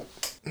 So,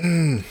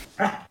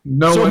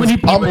 No So one's many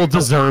people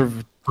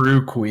deserve.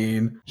 true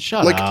queen.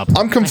 Shut like, up.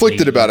 I'm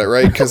conflicted about it,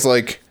 right? Because,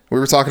 like, we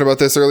were talking about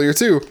this earlier,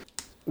 too.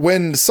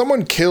 When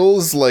someone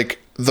kills, like,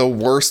 the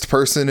worst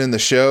person in the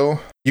show,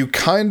 you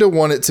kind of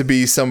want it to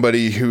be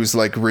somebody who's,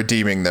 like,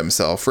 redeeming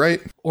themselves,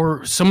 right?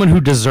 Or someone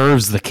who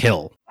deserves the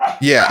kill.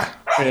 Yeah.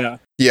 Yeah.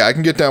 Yeah, I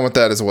can get down with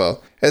that as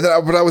well. And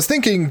then, but I was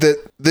thinking that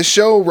this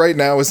show right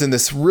now is in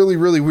this really,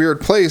 really weird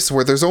place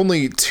where there's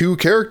only two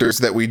characters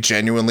that we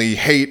genuinely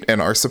hate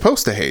and are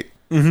supposed to hate.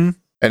 Mm-hmm.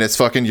 and it's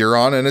fucking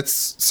Euron and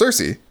it's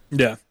Cersei.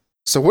 Yeah.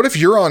 So what if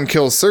Euron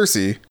kills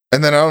Cersei,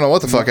 and then I don't know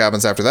what the fuck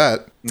happens after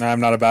that? No, I'm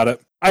not about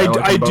it. like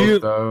I them do.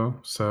 both, though,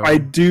 so I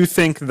do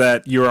think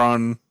that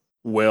Euron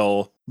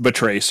will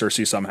betray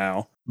Cersei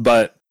somehow,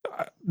 but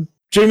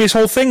Jaime's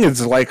whole thing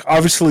is like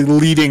obviously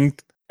leading.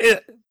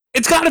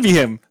 It's got to be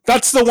him.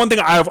 That's the one thing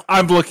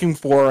I'm looking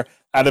for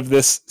out of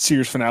this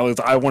series finale. Is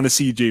I want to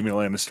see Jaime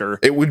Lannister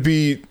It would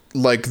be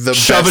like the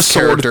shove a best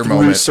sword character through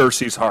moment.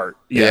 Cersei's heart.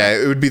 Yeah,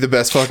 it would be the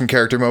best fucking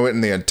character moment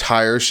in the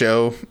entire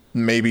show,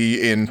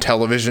 maybe in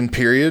television,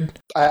 period.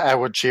 I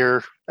would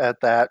cheer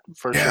at that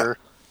for Yeah. sure.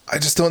 I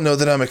just don't know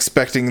that I'm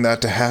expecting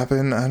that to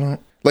happen. I don't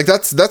like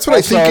that's what I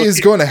Also, think is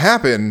going to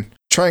happen.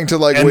 Trying to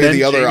like And weigh then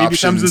the other Jaime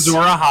options. becomes Azor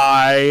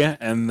Ahai,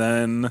 and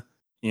then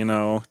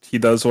he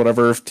does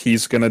whatever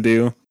he's gonna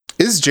do.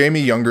 Is Jaime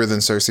younger than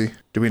Cersei?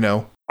 Do we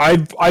know?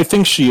 I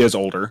think she is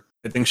older.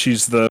 I think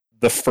she's the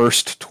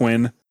first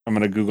twin. I'm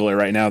gonna Google it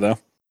right now though.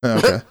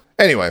 Okay.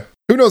 Anyway,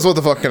 who knows what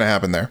the fuck gonna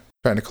happen there?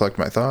 Trying to collect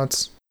my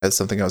thoughts. That's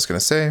something I was gonna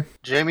say.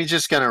 Jamie's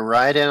just gonna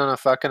ride in on a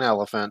fucking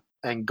elephant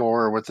and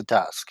gore her with the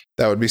tusk.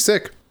 That would be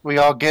sick. We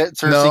all get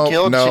Cersei No,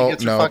 killed. no, she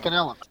gets no. her fucking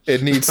elephant.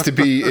 It needs to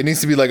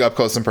be like up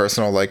close and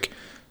personal. Like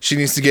she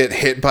needs to get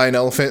hit by an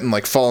elephant and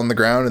like fall on the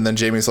ground, and then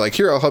Jaime's like,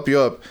 "Here, I'll help you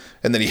up,"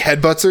 and then he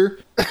headbutts her,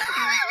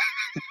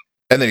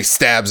 and then he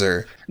stabs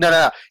her.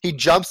 No. He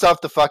jumps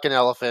off the fucking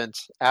elephant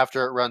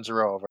after it runs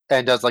her over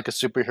and does like a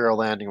superhero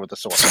landing with a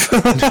sword.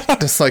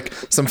 Just like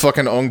some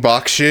fucking Ong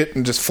Bak shit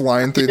and just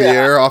flying through the Yeah.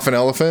 air off an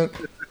elephant.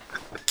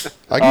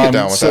 I can get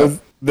down with so that.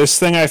 this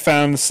thing I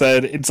found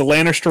said it's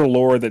Lannister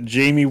lore that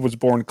Jaime was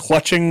born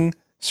clutching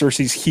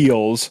Cersei's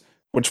heels,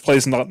 which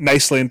plays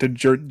nicely into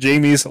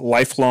Jaime's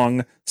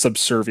lifelong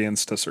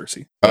subservience to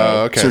Cersei.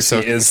 Oh, okay, Cersei so-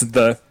 is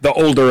the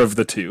older of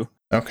the two.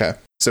 Okay.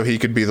 So he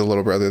could be the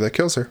little brother that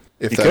kills her,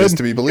 if He that is could.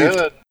 to be believed.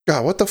 Good.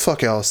 God, what the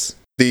fuck else?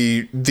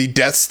 The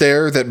death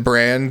stare that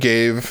Bran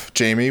gave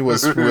Jaime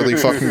was really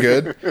fucking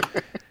good.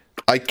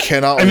 I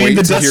cannot I mean, wait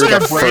the to Death hear Star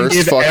the Bran first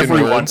gave fucking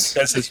everyone words.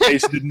 because his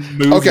face didn't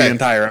move Okay. the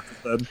entire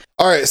episode.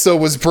 All right, so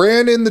was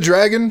Bran in the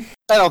dragon?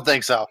 I don't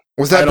think so.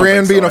 Was I that don't Bran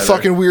think so being a either.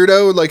 fucking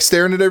weirdo, like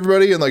staring at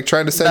everybody and like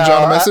trying to send No,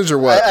 John a message, or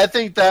what? I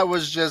think that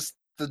was just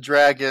the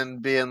dragon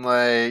being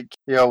like,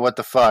 what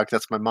the fuck?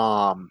 That's my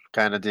mom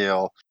kind of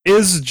deal.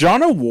 Is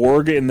Jon a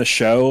warg in the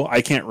show?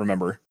 I can't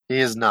remember. He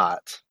is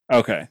not.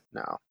 Okay.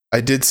 No. I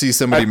did see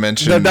somebody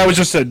mention that was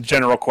just a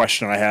general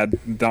question I had.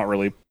 Not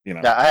really,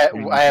 Yeah,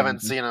 I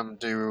haven't seen him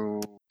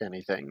do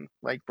anything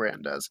like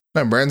Bran does.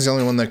 No, Bran's the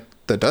only one that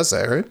does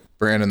that, right?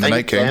 Bran and the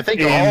Night King. I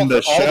think In all the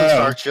the show.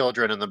 Stark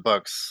children in the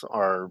books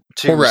are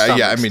two. Well, right,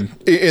 yeah. I mean,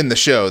 in the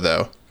show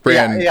though,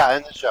 Bran, yeah,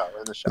 in the show.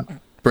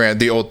 Bran,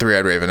 the old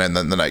Three-Eyed Raven, and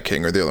then the Night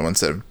King are the only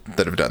ones that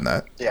have done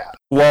that. Yeah.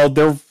 Well,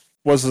 there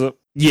was to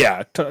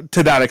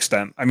that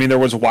extent. I mean, there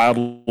was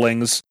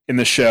wildlings in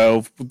the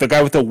show. The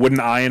guy with the wooden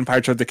eye in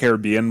Pirates of the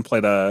Caribbean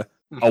played a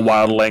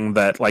wildling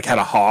that like had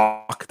a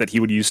hawk that he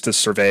would use to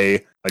survey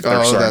like their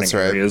Oh, surrounding that's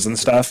right. areas and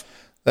stuff.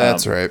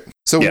 That's right.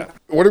 So, yeah.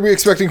 what are we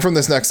expecting from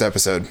this next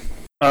episode?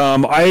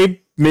 I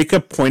make a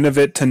point of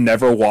it to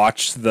never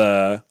watch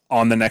the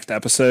on the next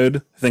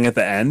episode thing at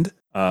the end.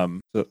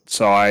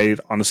 So I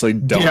honestly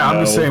don't Yeah, I'm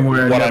know the same way.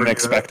 I what never I'm do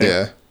expecting.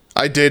 Yeah,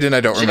 I did, and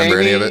I don't remember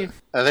any of it.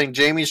 I think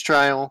Jamie's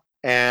trial,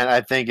 and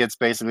I think it's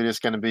basically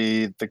just going to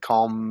be the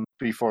calm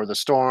before the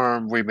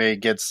storm. We may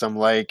get some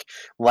like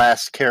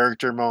last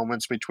character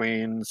moments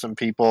between some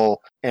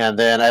people, and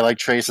then I like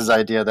Trace's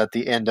idea that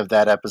the end of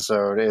that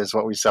episode is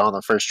what we saw in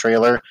the first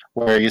trailer,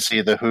 where you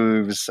see the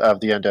hooves of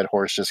the undead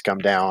horse just come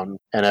down,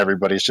 and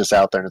everybody's just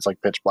out there, and it's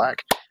like pitch black.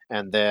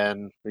 And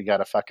then we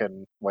gotta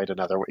fucking wait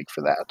another week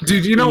for that.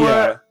 Dude, you know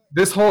Yeah. what?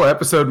 This whole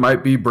episode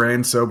might be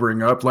Bran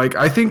sobering up. Like,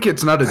 I think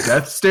it's not a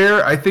death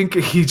stare. I think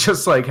he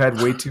just like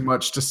had way too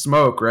much to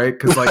smoke, right?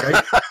 Because like,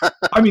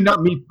 I mean,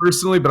 not me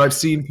personally, but I've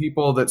seen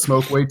people that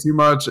smoke way too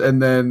much,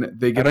 and then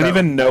they I get. don't that-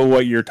 even know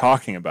what you're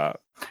talking about.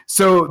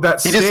 So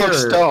that He just looks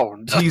stare,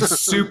 stoned. he's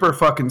super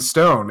fucking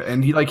stoned,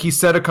 and he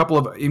said a couple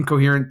of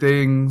incoherent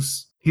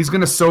things. He's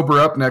gonna sober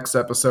up next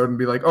episode and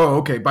be like, "Oh,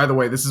 okay. By the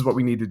way, this is what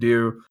we need to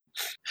do."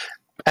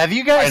 Have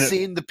you guys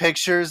seen the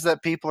pictures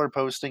that people are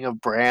posting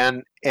of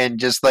Bran and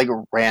just like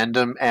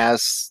random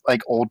ass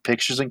like old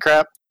pictures and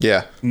crap?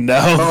 Yeah, No.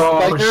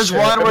 Like there's shit.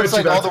 one I where it's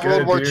bet like you all the that's World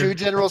good, War dude. II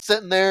generals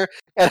sitting there,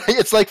 and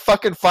it's like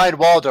fucking Find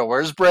Waldo.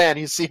 Where's Bran?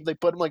 You see, they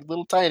put him like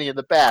little tiny in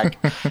the back.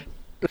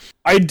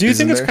 I do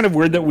Isn't think it's there? kind of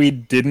weird that we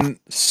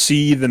didn't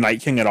see the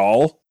Night King at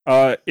all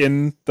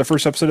in the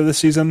first episode of this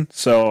season.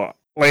 So,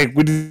 like,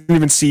 we didn't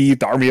even see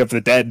the Army of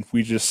the Dead.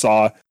 We just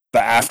saw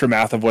the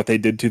aftermath of what they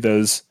did to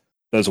those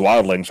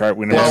wildlings, right?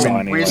 We never Well, saw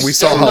any. we like, we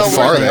saw still how know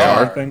far where they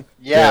are. thing.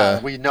 Yeah,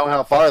 Yeah. we know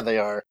how far they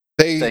are.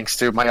 they Thanks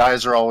to my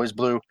eyes are always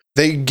blue.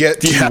 they get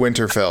to Yeah.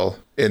 Winterfell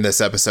in this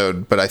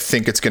episode, but I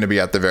think it's going to be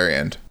at the very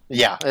end.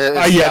 Yeah,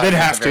 Yeah, they'd at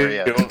have the very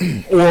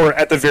end. to, or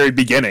at the very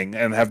beginning,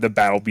 and have the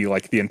battle be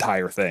like the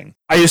entire thing.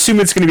 I assume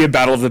it's going to be a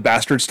Battle of the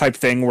Bastards type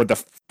thing, where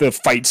the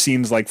fight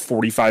scene's like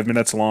 45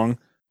 minutes long.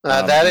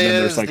 That and then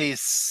there's, is like- the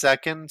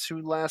second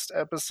to last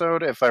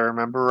episode, if I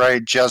remember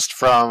right, just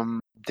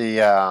from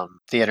the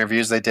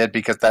interviews they did,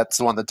 because that's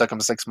the one that took them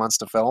 6 months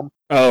to film.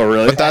 Oh,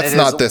 really? But that's And it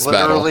not is this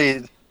battle.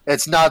 literally-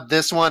 It's not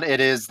this one. It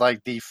is like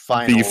the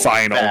final. The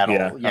final,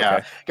 battle. yeah,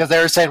 okay. Because they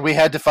were saying we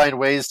had to find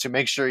ways to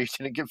make sure you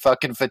didn't get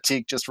fucking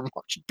fatigued just from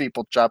watching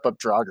people chop up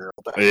Draugr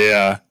all day.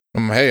 Yeah.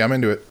 Hey, I'm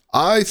into it.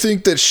 I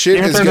think that shit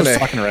Game of is Thrones gonna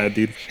fucking rad,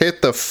 dude.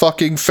 hit the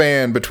fucking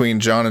fan between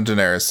Jon and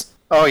Daenerys.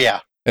 Oh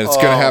yeah, And it's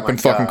gonna Oh happen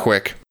my fucking God.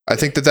 quick. I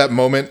think that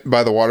moment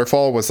by the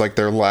waterfall was like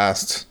their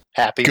last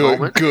happy good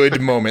moment.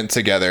 good moment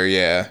together,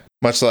 yeah.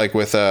 Much like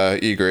with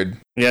Ygritte.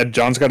 Yeah,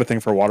 John's got a thing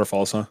for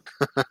waterfalls, huh?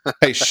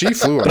 Hey, she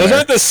flew on Those there.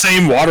 aren't the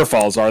same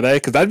waterfalls, are they?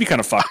 Because that'd be kind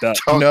of fucked up.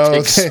 Don't No,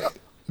 think so.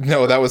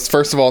 no, that was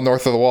first of all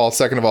north of the wall.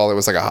 Second of all, it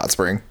was like a hot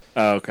spring.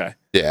 Oh, okay.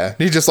 Yeah,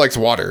 he just likes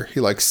water. He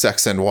likes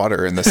sex and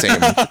water in the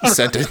same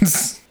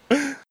sentence.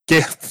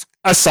 Yeah,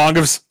 a song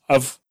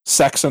of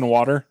sex and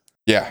water.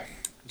 Yeah,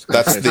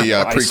 that's the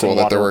Ice and prequel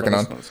that they're water, working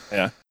on.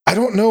 Yeah. I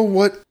don't know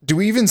what. Do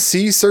we even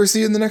see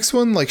Cersei in the next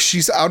one? Like,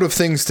 she's out of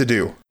things to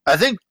do. I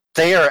think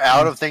they are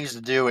out of things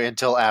to do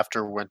until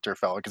after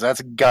Winterfell, because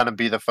that's gonna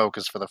be the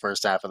focus for the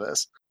first half of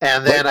this.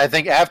 And then I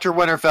think after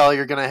Winterfell,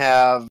 you're gonna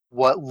have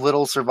what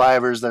little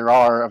survivors there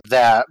are of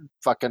that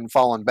fucking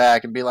falling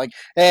back and be like,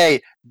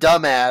 "Hey,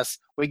 dumbass,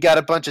 we got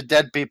a bunch of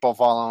dead people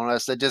following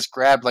us that just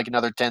grabbed like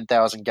another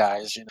 10,000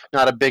 guys. You know,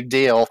 not a big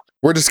deal.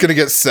 We're just gonna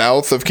get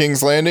south of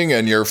King's Landing,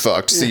 and you're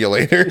fucked. See you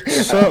later.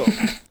 So,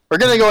 We're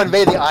gonna go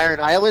invade the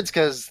Iron Islands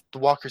because the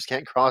Walkers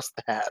can't cross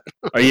that."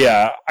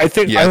 yeah, I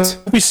think I Yet.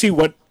 hope we see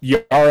what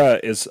Yara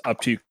is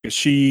up to, because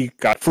she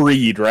got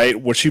freed,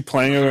 right? Was she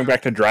planning on going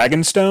back to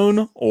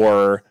Dragonstone,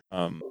 or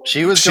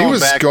She was She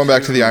was going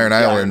back to the Iron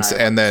Islands,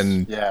 and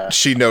then yeah.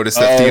 she noticed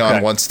that Oh, Theon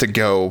okay. wants to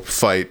go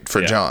fight for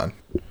Yeah. Jon.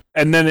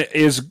 and then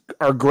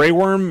are Grey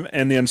Worm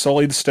and the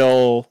Unsullied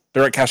still?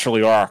 They're at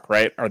Casterly Rock,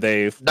 right? Are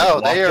they? No,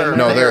 locked they are. in?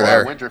 No, they they're are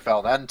there. at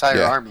Winterfell. That entire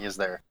Yeah. army is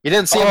there. You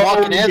didn't see them Oh,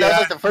 walking in. That yeah, was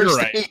like the first you're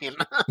right. scene.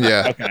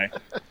 Yeah. Okay.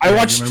 I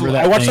watched. remember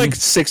that I watched thing? like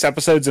 6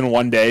 episodes in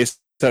one day,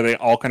 so they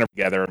all kind of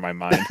together in my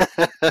mind.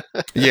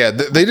 Yeah,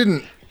 they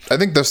didn't. I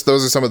think those are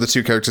some of the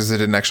two characters that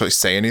didn't actually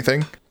say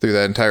anything through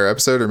that entire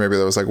episode, or maybe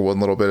there was like one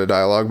little bit of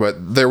dialogue, but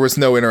there was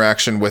no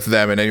interaction with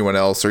them and anyone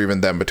else, or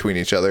even them between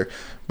each other.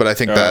 But I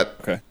think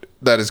Okay.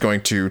 that is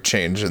going to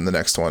change in the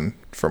next one,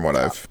 from what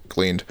I've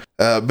gleaned.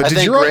 But I did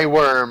think you? Grey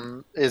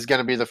Worm is going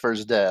to be the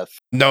first death.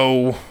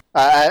 No.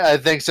 I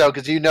think so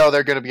because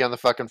they're going to be on the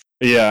fucking.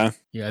 Yeah.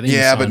 Yeah, I think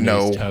Yeah, but Sansa's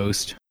no.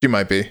 toast. You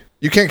might be.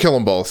 You can't kill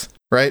them both,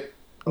 right?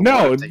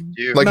 No, They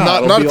do. Like No, not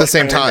it'll not be at the like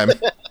same a- time.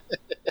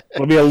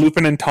 it'll be a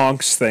Lupin and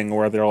Tonks thing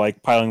where they're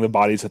like piling the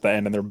bodies at the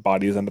end, and their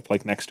bodies end up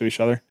like next to each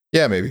other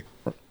Yeah, maybe.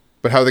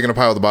 But how are they going to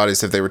pile the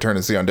bodies if they return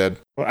as the undead?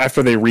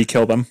 after they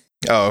re-kill them.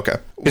 Oh, okay.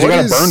 Because you What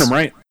gotta is- burn them,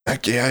 right?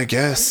 Yeah, I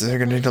guess they're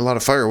going to need a lot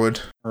of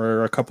firewood.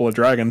 Or a couple of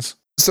dragons.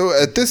 So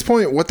at this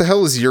point, what the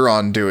hell is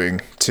Euron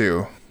doing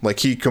too? Like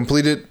he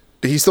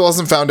still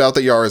hasn't found out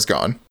that Yara's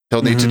gone.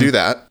 He'll need to do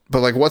that.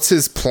 But like, what's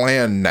his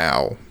plan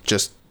now?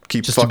 Just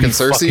keep Just to fucking be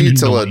Cersei fucking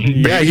till a annoying.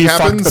 baby Yeah, he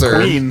fucked happens, the or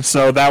queen,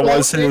 so that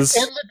was Well, his.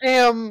 in the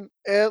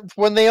damn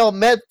when they all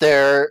met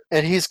there,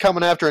 and he's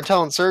coming after and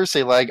telling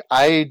Cersei like,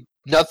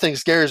 nothing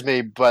scares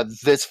me, but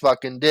this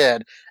fucking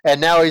did, and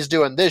now he's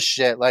doing this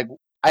shit. Like,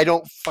 I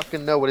don't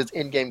fucking know what his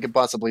end game could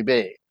possibly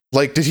be.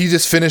 like, did he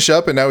just finish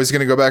up and now he's going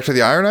to go back to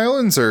the Iron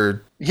Islands,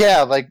 or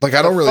Yeah, like I what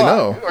don't the really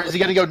fuck? know. Or is he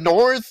gonna go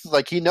north?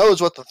 Like he knows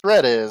what the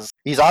threat is.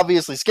 He's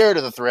obviously scared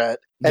of the threat,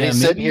 and Yeah,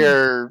 he's sitting maybe-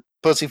 here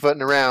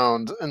pussyfooting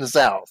around in the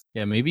south.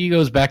 Yeah, maybe he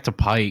goes back to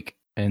Pike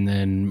and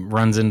then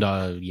runs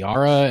into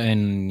Yara,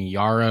 and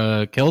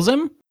Yara kills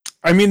him.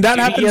 I mean, that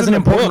He happens has in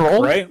an the important book,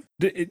 role? right?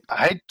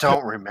 I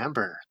don't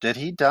remember. Did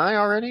he die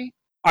already?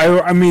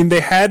 I mean, they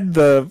had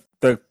the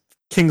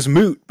King's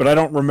Moot, but I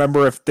don't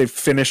remember if they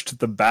finished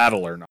the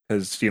battle or not.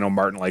 Because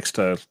Martin likes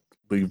to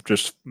leave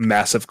just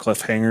massive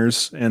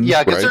cliffhangers. And Yeah,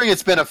 Right. considering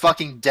it's been a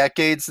fucking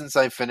decade since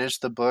I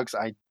finished the books,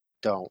 I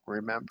don't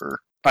remember.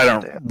 I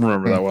don't Damn.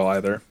 remember that well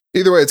either.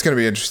 either way, it's going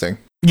to be interesting.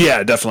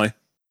 Yeah, definitely.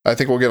 I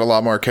think we'll get a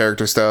lot more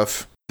character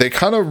stuff. They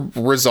kind of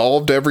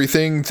resolved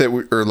everything that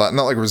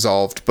not like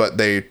resolved, but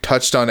they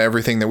touched on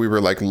everything that we were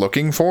like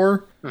looking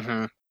for.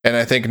 Hmm. And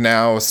I think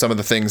now some of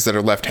the things that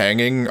are left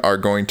hanging are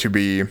going to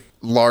be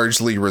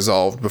largely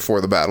resolved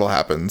before the battle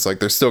happens. Like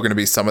there's still going to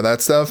be some of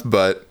that stuff,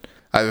 but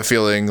I have a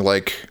feeling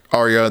like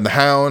Arya and the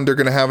Hound are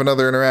going to have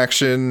another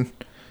interaction.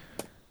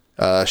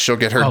 She'll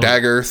get her Oh.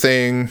 dagger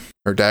thing,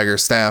 her dagger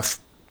staff,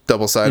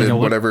 double-sided, You know,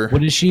 whatever.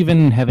 What is she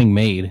even having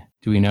made?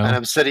 Do we know? An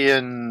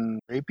obsidian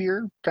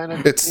rapier kind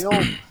of It's deal.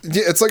 yeah,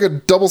 it's like a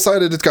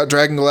double-sided. It's got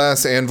dragon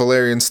glass and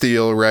Valerian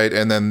steel, right?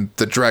 And then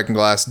the dragon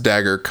glass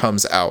dagger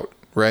comes out,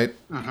 right?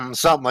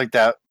 Something like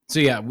that. So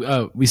yeah,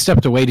 we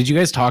stepped away. Did you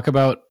guys talk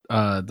about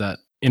that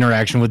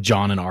interaction with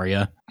Jon and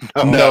Arya?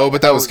 No,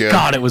 but that was good.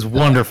 God, it was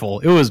wonderful.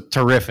 It was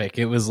terrific.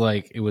 It was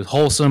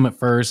wholesome at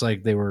first.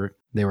 Like they were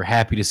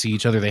happy to see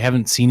each other. They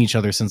haven't seen each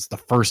other since the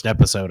first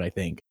episode, I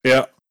think.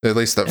 Yeah. At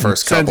least that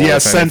first Since, couple,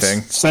 if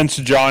anything. since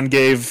John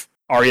gave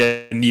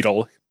Arya a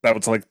needle, that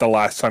was like the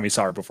last time he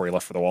saw her before he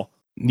left for the wall.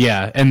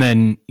 Yeah, and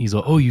then he's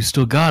like, "Oh, you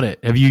still got it?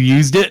 Have you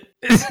used it?"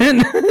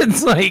 And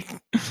it's like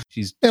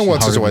she's And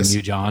once or harder than twice.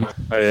 you, John.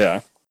 Yeah.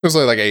 It was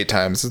like 8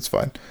 times. It's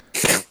fine.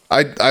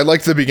 I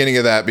liked the beginning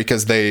of that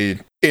because they,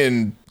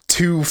 in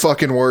 2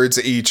 fucking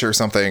words each or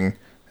something,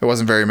 it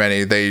wasn't very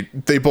many,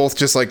 they both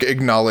just like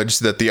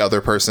acknowledged that the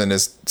other person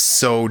is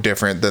so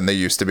different than they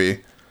used to be.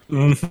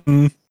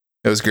 Mm-hmm.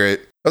 It was great.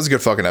 That was a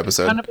good fucking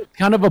episode.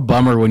 Kind of a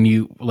bummer when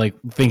you like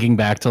thinking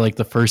back to like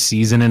the first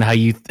season and how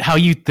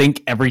you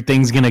think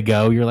everything's gonna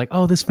go. You're like,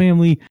 oh, this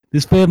family's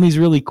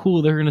really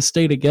cool. They're gonna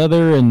stay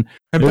together and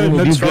they're then gonna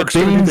Ned do good Stark's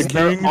gonna be things. the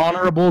They're king.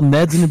 honorable.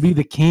 Ned's gonna be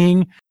the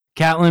king.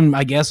 Catelyn,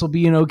 I guess, will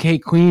be an okay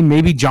queen.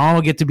 Maybe John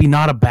will get to be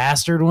not a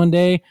bastard one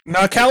day.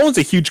 No, Catelyn's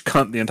a huge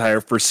cunt the entire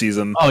first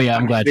season. Oh yeah,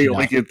 I'm glad she died.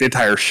 Like the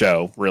entire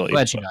show, really.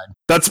 Glad she died.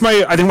 That's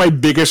I think my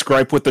biggest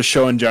gripe with the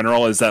show in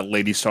general is that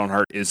Lady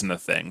Stoneheart isn't a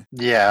thing.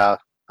 Yeah,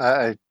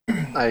 I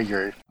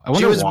agree. I wonder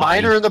She was why.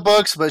 minor in the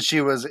books, but she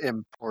was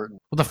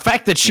important. Well, the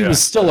fact that she Yeah.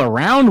 was still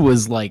around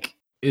was like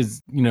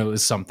is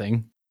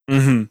something.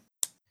 Mm-hmm.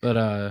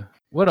 But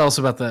what else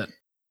about that?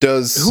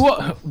 Does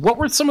What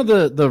were some of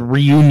the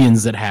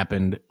reunions that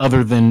happened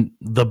other than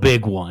the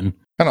big one?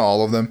 kind of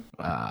all of them.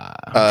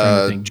 I'm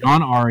trying to think.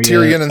 John, Arya,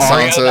 Tyrion and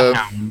Arya Sansa. the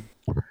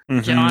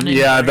Hound. Jon and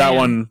Yeah, that Bran.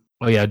 one.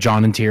 Oh yeah,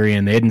 John and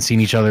Tyrion. They hadn't seen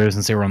each other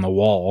since they were on the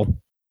wall.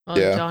 Oh,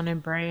 Yeah. Jon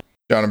and Bran.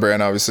 John and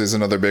Bran obviously is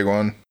another big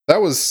one.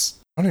 That was,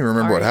 I don't even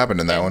remember what Arya happened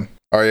in that one.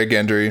 Arya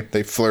Gendry,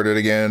 they flirted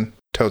again.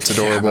 Totes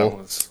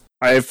adorable.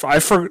 I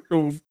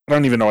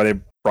don't even know why they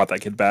brought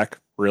that kid back.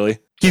 Really,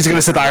 he's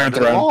gonna sit the Iron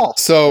Throne, Oh,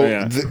 So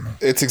Yeah.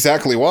 it's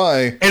exactly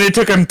why. and it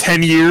took him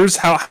 10 years.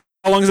 How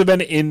long has it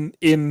been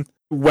in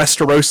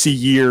Westerosi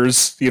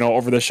years?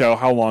 Over the show.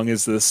 How long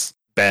has this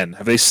been?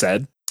 Have they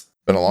said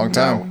Been a long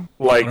time.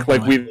 like They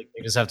we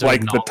just have to like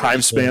the acknowledge time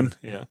it. span?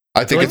 Yeah.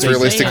 I think Like it's they say,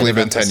 realistically I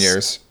been think 10 that's-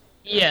 years.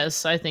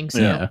 Yes, I think so.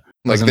 Yeah. Yeah. I was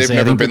Like gonna they've say, I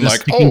never think been they're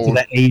like, sticking to oh,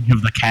 the age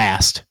of the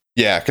cast.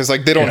 yeah, because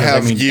like they don't Yeah, I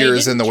have mean-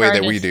 years They in the didn't way try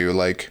that to- we do.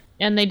 Like,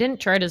 And they didn't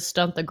try to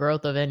stunt the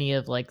growth of any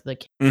of like the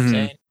kids.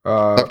 Mhm.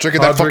 Stop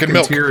drinking that Podrick fucking and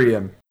milk.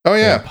 Tyrion. oh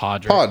yeah,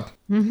 Podrick. Pod.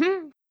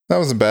 Mm-hmm. That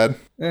wasn't bad.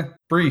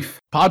 Brief.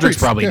 Podrick's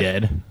probably Yeah.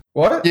 dead.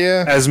 What?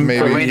 Yeah, As But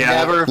maybe. we Yeah,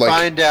 never like-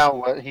 find out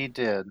what he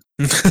did.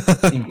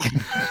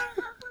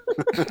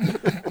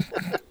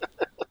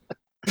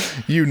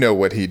 You know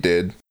what he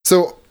did.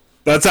 So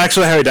That's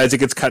actually how he dies. He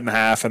gets cut in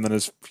half, and then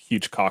his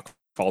huge cock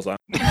falls out.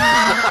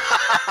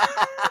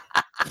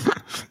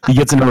 He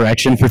gets an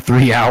erection for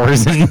 3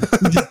 hours and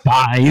just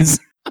dies.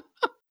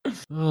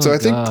 So I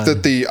think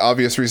that the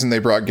obvious reason they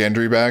brought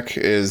Gendry back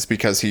is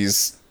because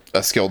he's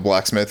a skilled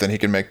blacksmith and he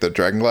can make the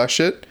dragonglass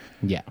shit.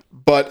 yeah,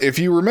 But if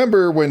you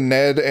remember when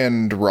Ned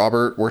and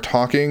Robert were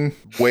talking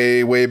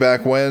way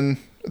back when,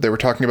 they were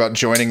talking about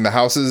joining the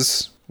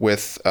houses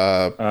with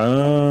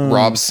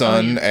Rob's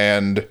son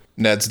and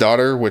Ned's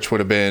daughter, which would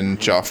have been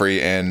Joffrey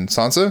and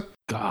Sansa.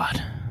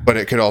 God, But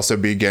it could also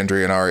be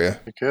Gendry and Arya.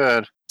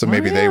 Good. So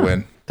maybe they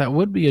win. that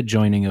would be a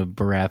joining of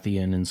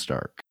Baratheon and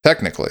Stark.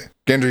 Technically.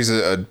 Gendry's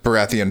a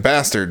Baratheon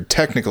bastard,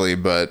 technically,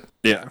 but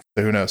Yeah.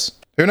 who knows?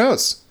 Who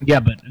knows? Yeah,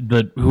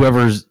 but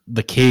whoever's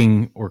the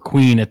king or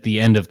queen at the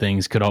end of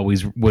things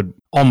would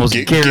almost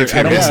Give him his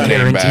name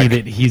guarantee back.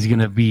 that he's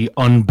gonna be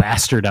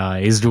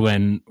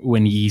unbastardized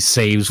when he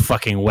saves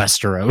fucking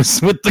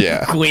Westeros with the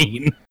Yeah.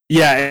 queen.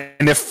 Yeah,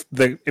 and if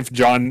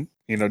John,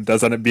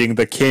 does end up being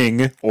the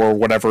king or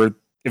whatever,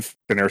 if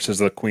Daenerys is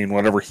the queen,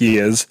 whatever he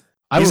is,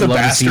 he's a love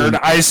to see- bastard.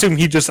 I assume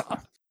he just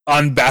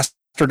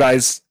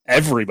unbastardized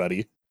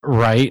everybody.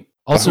 right?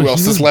 Also, who else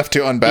he is was- left to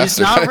unbastardize? He's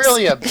not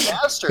really a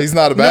bastard. He's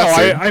not a No,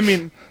 bastard. I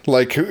mean,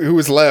 Like, who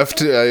is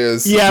left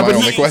is yeah, my but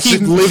only he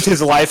question. lived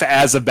his life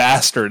as a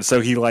bastard, so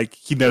he knows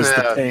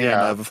the Yeah, pain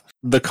yeah. of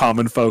the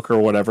common folk or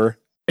whatever.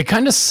 It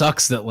kind of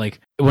sucks that like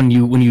when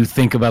you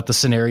think about the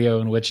scenario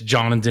in which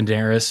Jon and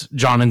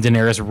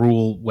Daenerys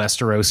rule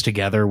Westeros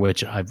together,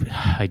 which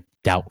I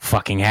doubt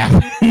fucking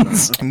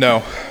happens.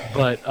 No.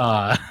 But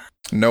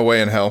No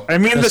way in hell. I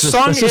mean, That's the just-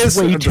 song that's just is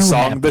way the too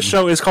song. happy. The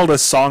show is called A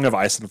Song of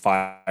Ice and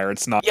Fire.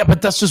 It's not yeah,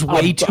 but that's just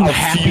way too a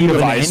happy feud of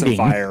of an ice ending,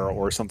 and fire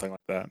or something like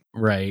that.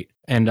 right?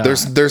 And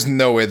There's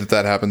no way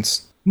that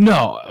happens.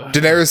 no.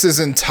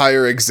 Daenerys'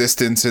 entire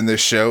existence in this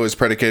show is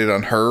predicated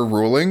on her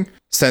ruling.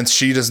 Since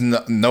she does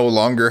no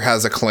longer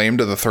has a claim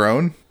to the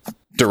throne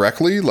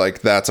directly,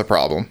 like, that's a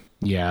problem.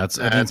 Yeah, I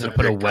think That's it's a gonna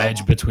put a big wedge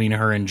problem. between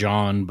her and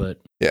Jon, but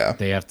Yeah.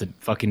 they have to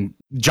fucking.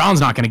 John's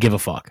not gonna give a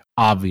fuck.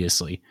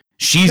 Obviously,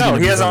 she's No, gonna he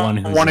be the hasn't one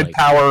who's wanted like,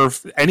 power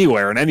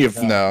anywhere in any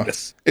of No.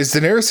 this. Is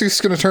Daenerys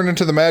just going to turn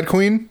into the Mad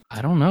Queen?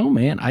 I don't know,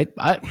 man. I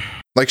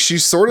Like,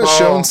 she's sort of Well-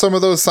 shown some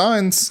of those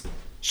signs.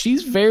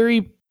 she's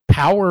very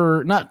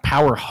not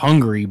power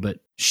hungry, but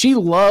she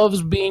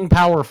loves being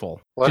powerful.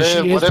 What 'Cause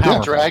if, she is what if the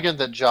powerful. dragon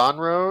that John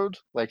rode,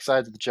 like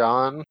sides of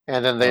John,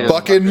 and then they just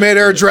Fucking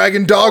mid-air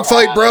dragon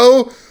dogfight,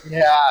 bro.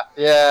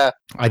 Yeah.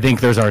 I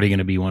think there's already going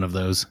to be one of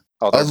those.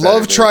 Oh, A they're love better,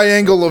 dude.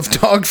 triangle of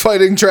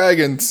dogfighting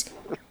dragons.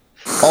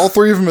 All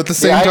three of them at the The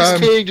same Ice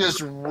time. King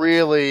just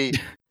really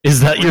Is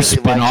that your really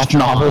spin-off likes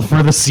novel John.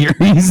 for the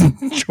series,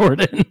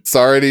 Jordan?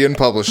 Sorry, in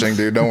publishing,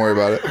 dude. Don't worry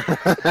about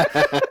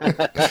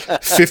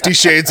it. 50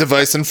 Shades of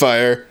Ice and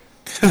Fire.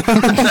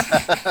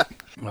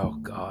 Oh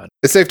God!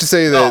 It's safe to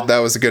say that that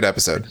was a good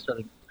episode.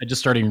 I just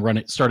started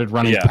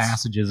running Yes.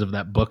 passages of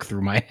that book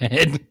through my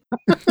head.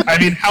 I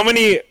mean,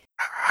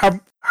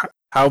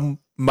 how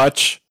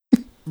much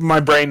my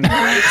brain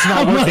it's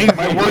not working.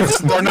 My words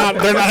they're not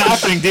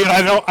happening, dude.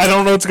 I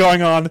don't know what's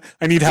going on.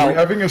 I need Are we help.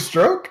 having a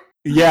stroke?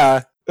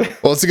 Yeah.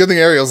 Well, it's a good thing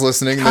Ariel's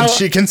listening, then How-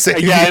 she can say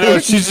Yeah, I know.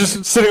 She's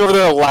just sitting over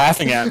there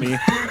laughing at me.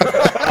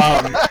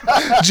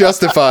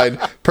 justified.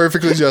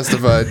 Perfectly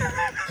justified.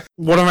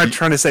 What am I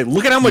trying to say?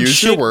 Look at how much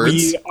Use your shit words.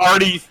 we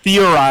already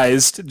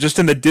theorized just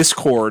in the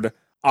Discord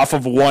off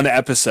of one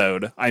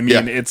episode. I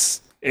mean, Yeah.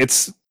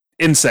 it's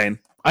insane.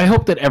 I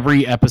hope that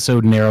every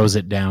episode narrows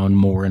it down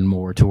more and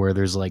more to where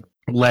there's like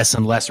less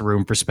and less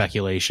room for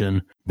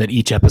speculation. That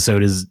each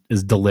episode is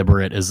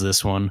deliberate as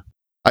this one.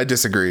 I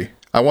disagree.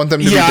 I want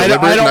them to Yeah, I be don't-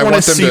 deliberate, I don't and I wanna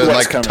want them see to what's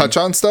like coming. touch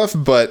on stuff,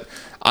 but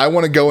I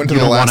want to go into You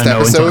the don't last wanna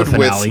know until the episode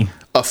with finale.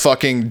 a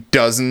fucking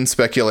dozen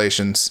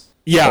speculations.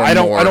 Yeah, Or I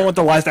don't more. want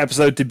the last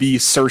episode to be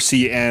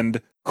Cersei and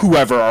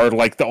whoever are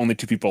like the only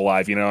two people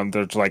alive, you know, and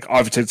there's like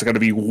obviously it's gonna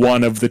be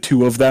one of the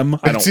two of them.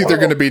 I don't It's either want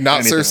going to be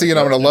not anything Cersei like and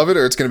I'm that. going to love it,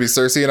 or it's going to be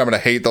Cersei and I'm going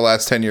to hate the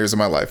last 10 years of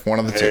my life. One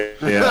of the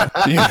two. Yeah.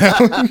 You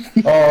know?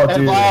 Oh, And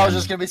dude. Lyle's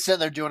just gonna be sitting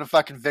there doing a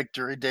fucking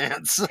victory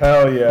dance.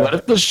 Hell yeah. What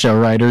if the show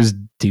writers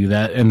do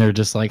that and they're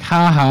just like,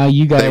 "Ha,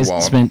 you guys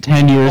won't. spent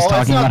 10 years Well, it's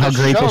talking not about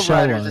how great the show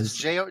showrunners, was."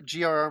 It's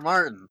G.R.R.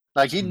 Martin.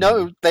 Like they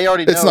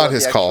already know. It's not what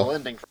his the call. actual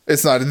ending.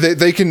 It's not.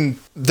 They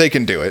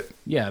can do it.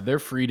 Yeah, they're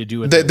free to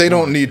do it. They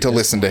don't need to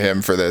listen to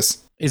him for this.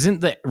 Isn't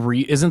the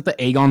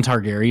Aegon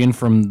Targaryen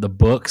from the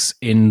books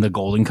in the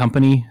Golden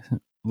Company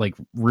like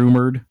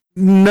rumored?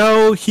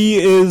 No, he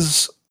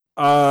is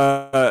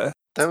That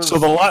was so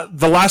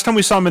the last time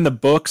we saw him in the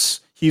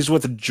books, he's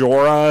with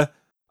Jorah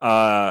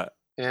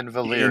in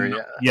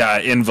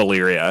Valyria. in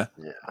Valyria.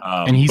 Yeah.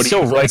 And he's but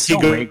still- like it's still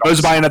he Rhaegar's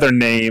goes by another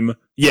name.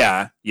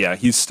 Yeah,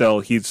 he's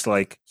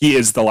like he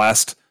is the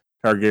last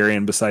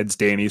Targaryen besides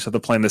Dany, so they're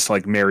planning to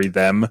like marry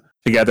them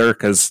together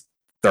because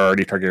they're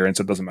already Targaryens,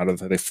 so it doesn't matter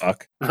that they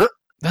fuck.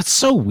 That's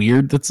so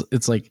weird.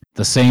 It's like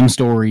the same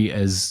story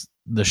as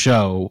the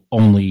show,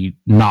 only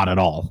not at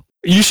all.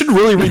 You should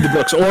really read the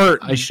books, or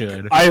I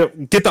should. I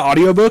get the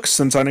audiobooks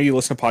since I know you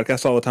listen to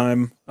podcasts all the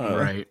time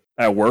Right.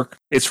 at work.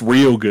 It's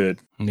real good.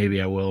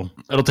 Maybe I will.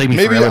 It'll take me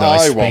Maybe forever though.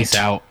 I Space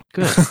won't. out.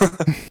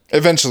 Good.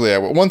 Eventually, I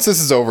will. Once this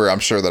is over, I'm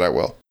sure that I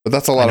will. But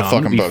that's a lot I of know, I'm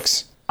fucking gonna be-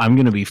 books. I'm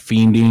gonna be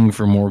fiending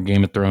for more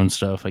Game of Thrones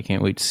stuff. I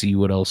can't wait to see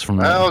what else from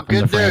the, Oh, from the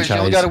good news! You franchise.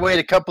 only got to wait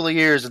a couple of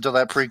years until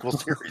that prequel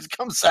series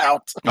comes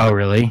out. Oh,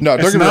 really? No,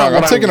 don't It's get me not wrong.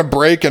 I'm what taking I- a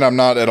break, and I'm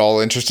not at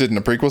all interested in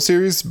a prequel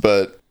series.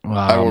 But Well,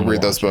 I will I'm gonna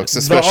read those watch it. books,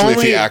 especially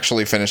if he only-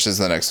 actually finishes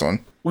the next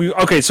one.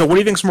 Okay, so what do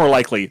you think's more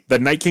likely? The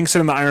Night King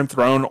sitting on the Iron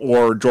Throne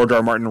or George R.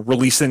 R. Martin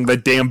releasing the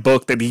damn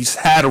book that he's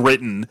had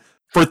written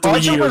for 3 Why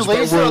don't you years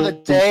release but it on the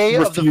day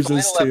of the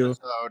refuses final to?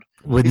 episode?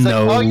 With He's like,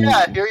 no "Oh,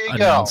 yeah, here you go."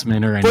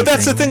 announcement or anything. But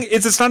that's the thing,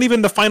 is it's not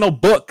even the final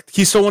book.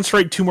 He still wants to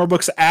write 2 more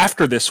books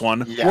after this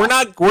one. Yeah.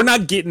 We're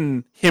not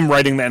getting him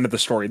writing the end of the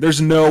story.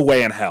 There's no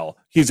way in hell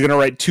he's gonna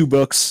write 2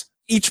 books.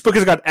 Each book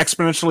has got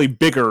exponentially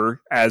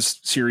bigger as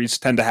series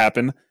tend to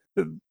happen.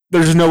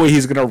 There's no way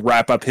he's gonna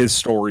wrap up his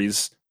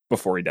stories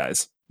before he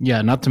dies.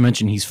 Yeah, not to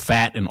mention he's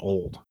fat and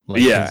old.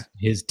 Like Yeah.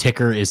 his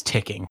ticker is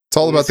ticking. It's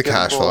all about He's the gonna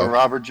cash pull flow.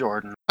 Robert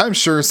Jordan. I'm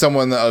sure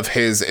someone of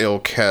his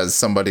ilk has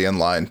somebody in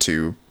line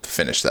to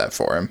finish that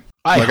for him.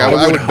 I Like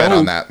I would bet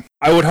on that.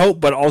 I would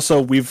hope, but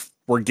also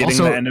we're getting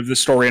Also- the end of the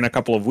story in a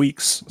couple of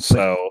weeks,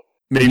 so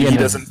maybe Yeah, he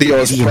no, doesn't the- feel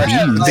as the- fresh.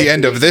 The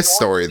end of this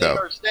story, though.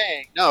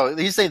 No,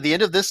 he's saying the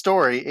end of this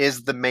story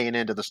is the main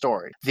end of the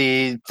story.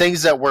 The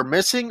things that we're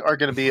missing are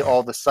going to be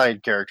all the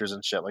side characters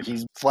and shit. Like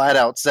he's flat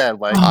out said,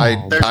 like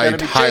Oh, there's I gonna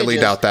be highly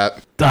changes. doubt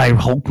that. I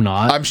hope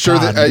not. I'm sure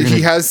God, that you're he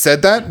gonna- has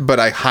said that, but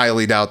I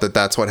highly doubt that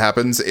that's what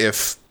happens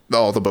if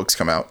all the books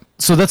come out.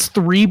 So that's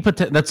three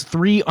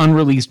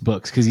unreleased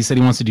books because he said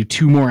he wants to do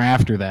 2 more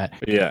after that.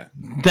 Yeah.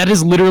 That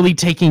is literally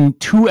taking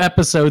 2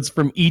 episodes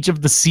from each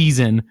of the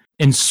season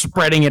and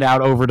spreading it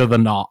out over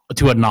to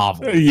to a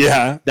novel.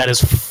 Yeah. That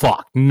is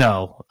fucked.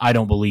 No, I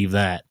don't believe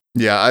that.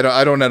 Yeah,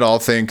 I don't at all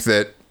think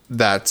that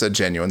that's a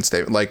genuine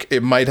statement. Like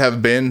it might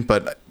have been,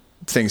 but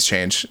things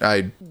change.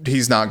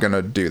 He's not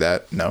gonna do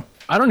that. No.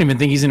 I don't even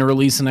think he's going to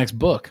release the next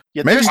book.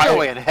 Yeah, Maybe there's I- no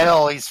way in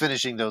hell he's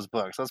finishing those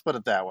books. Let's put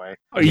it that way.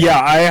 Yeah,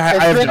 I have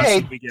It's not been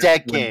seen a we get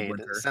decade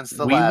Winter. since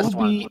the we last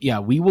will be, one. yeah,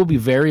 we will be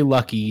very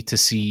lucky to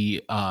see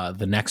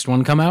the next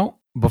one come out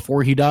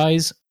before he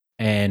dies.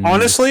 And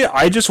Honestly,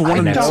 I just want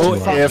to I know don't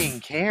fucking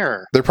if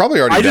care. They're probably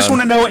already I just done.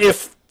 want to know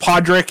if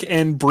Podrick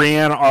and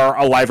Brienne are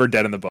alive or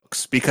dead in the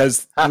books,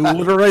 because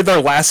literally their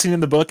last scene in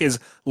the book is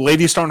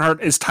Lady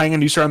Stoneheart is tying a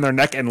noose around their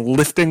neck and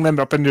lifting them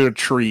up into a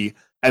tree,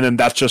 and then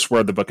that's just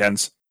where the book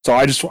ends. So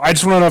I just want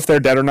to know if they're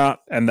dead or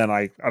not, and then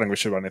I don't give a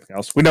shit about anything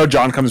else. We know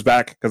John comes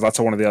back because that's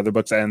how one of the other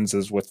books ends,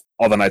 is with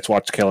all the Night's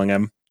Watch killing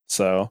him.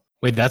 So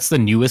wait, that's the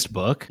newest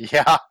book?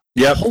 Yeah.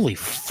 Yep. Holy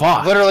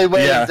fuck. Literally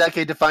waited Yeah. a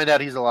decade to find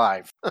out he's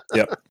alive.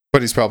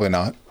 But he's probably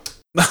not.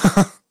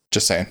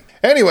 Just saying.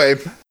 Anyway,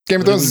 Game of What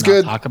did Thrones we is not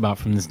good. talk about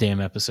from this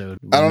damn episode?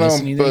 I don't Miss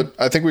know, anything? but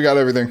I think we got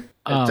everything.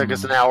 It took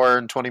us an hour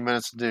and 20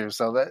 minutes to do,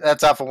 so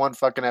that's off of one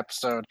fucking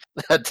episode.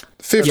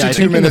 52 Yeah, I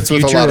think in the minutes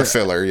with a lot future- of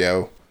filler,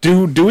 yo.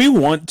 Do we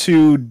want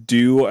to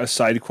do a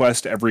side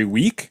quest every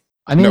week?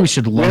 I think No. we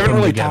should We lump haven't them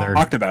really together.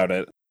 talked about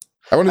it.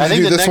 I wanted I to think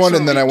do the this next one, one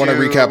and then we I want to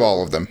do- recap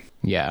all of them.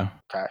 Yeah.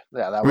 Okay,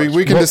 yeah, that We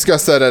works. can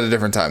discuss that at a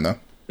different time, though.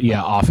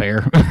 Yeah, off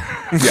air.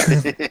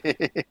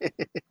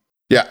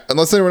 Yeah,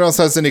 unless anyone else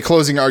has any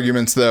closing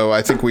arguments, though,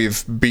 I think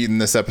we've beaten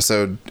this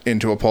episode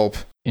into a pulp.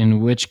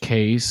 In which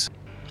case,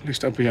 At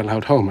least I'll be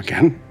allowed home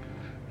again,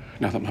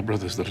 now that my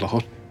brother's the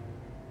Lord.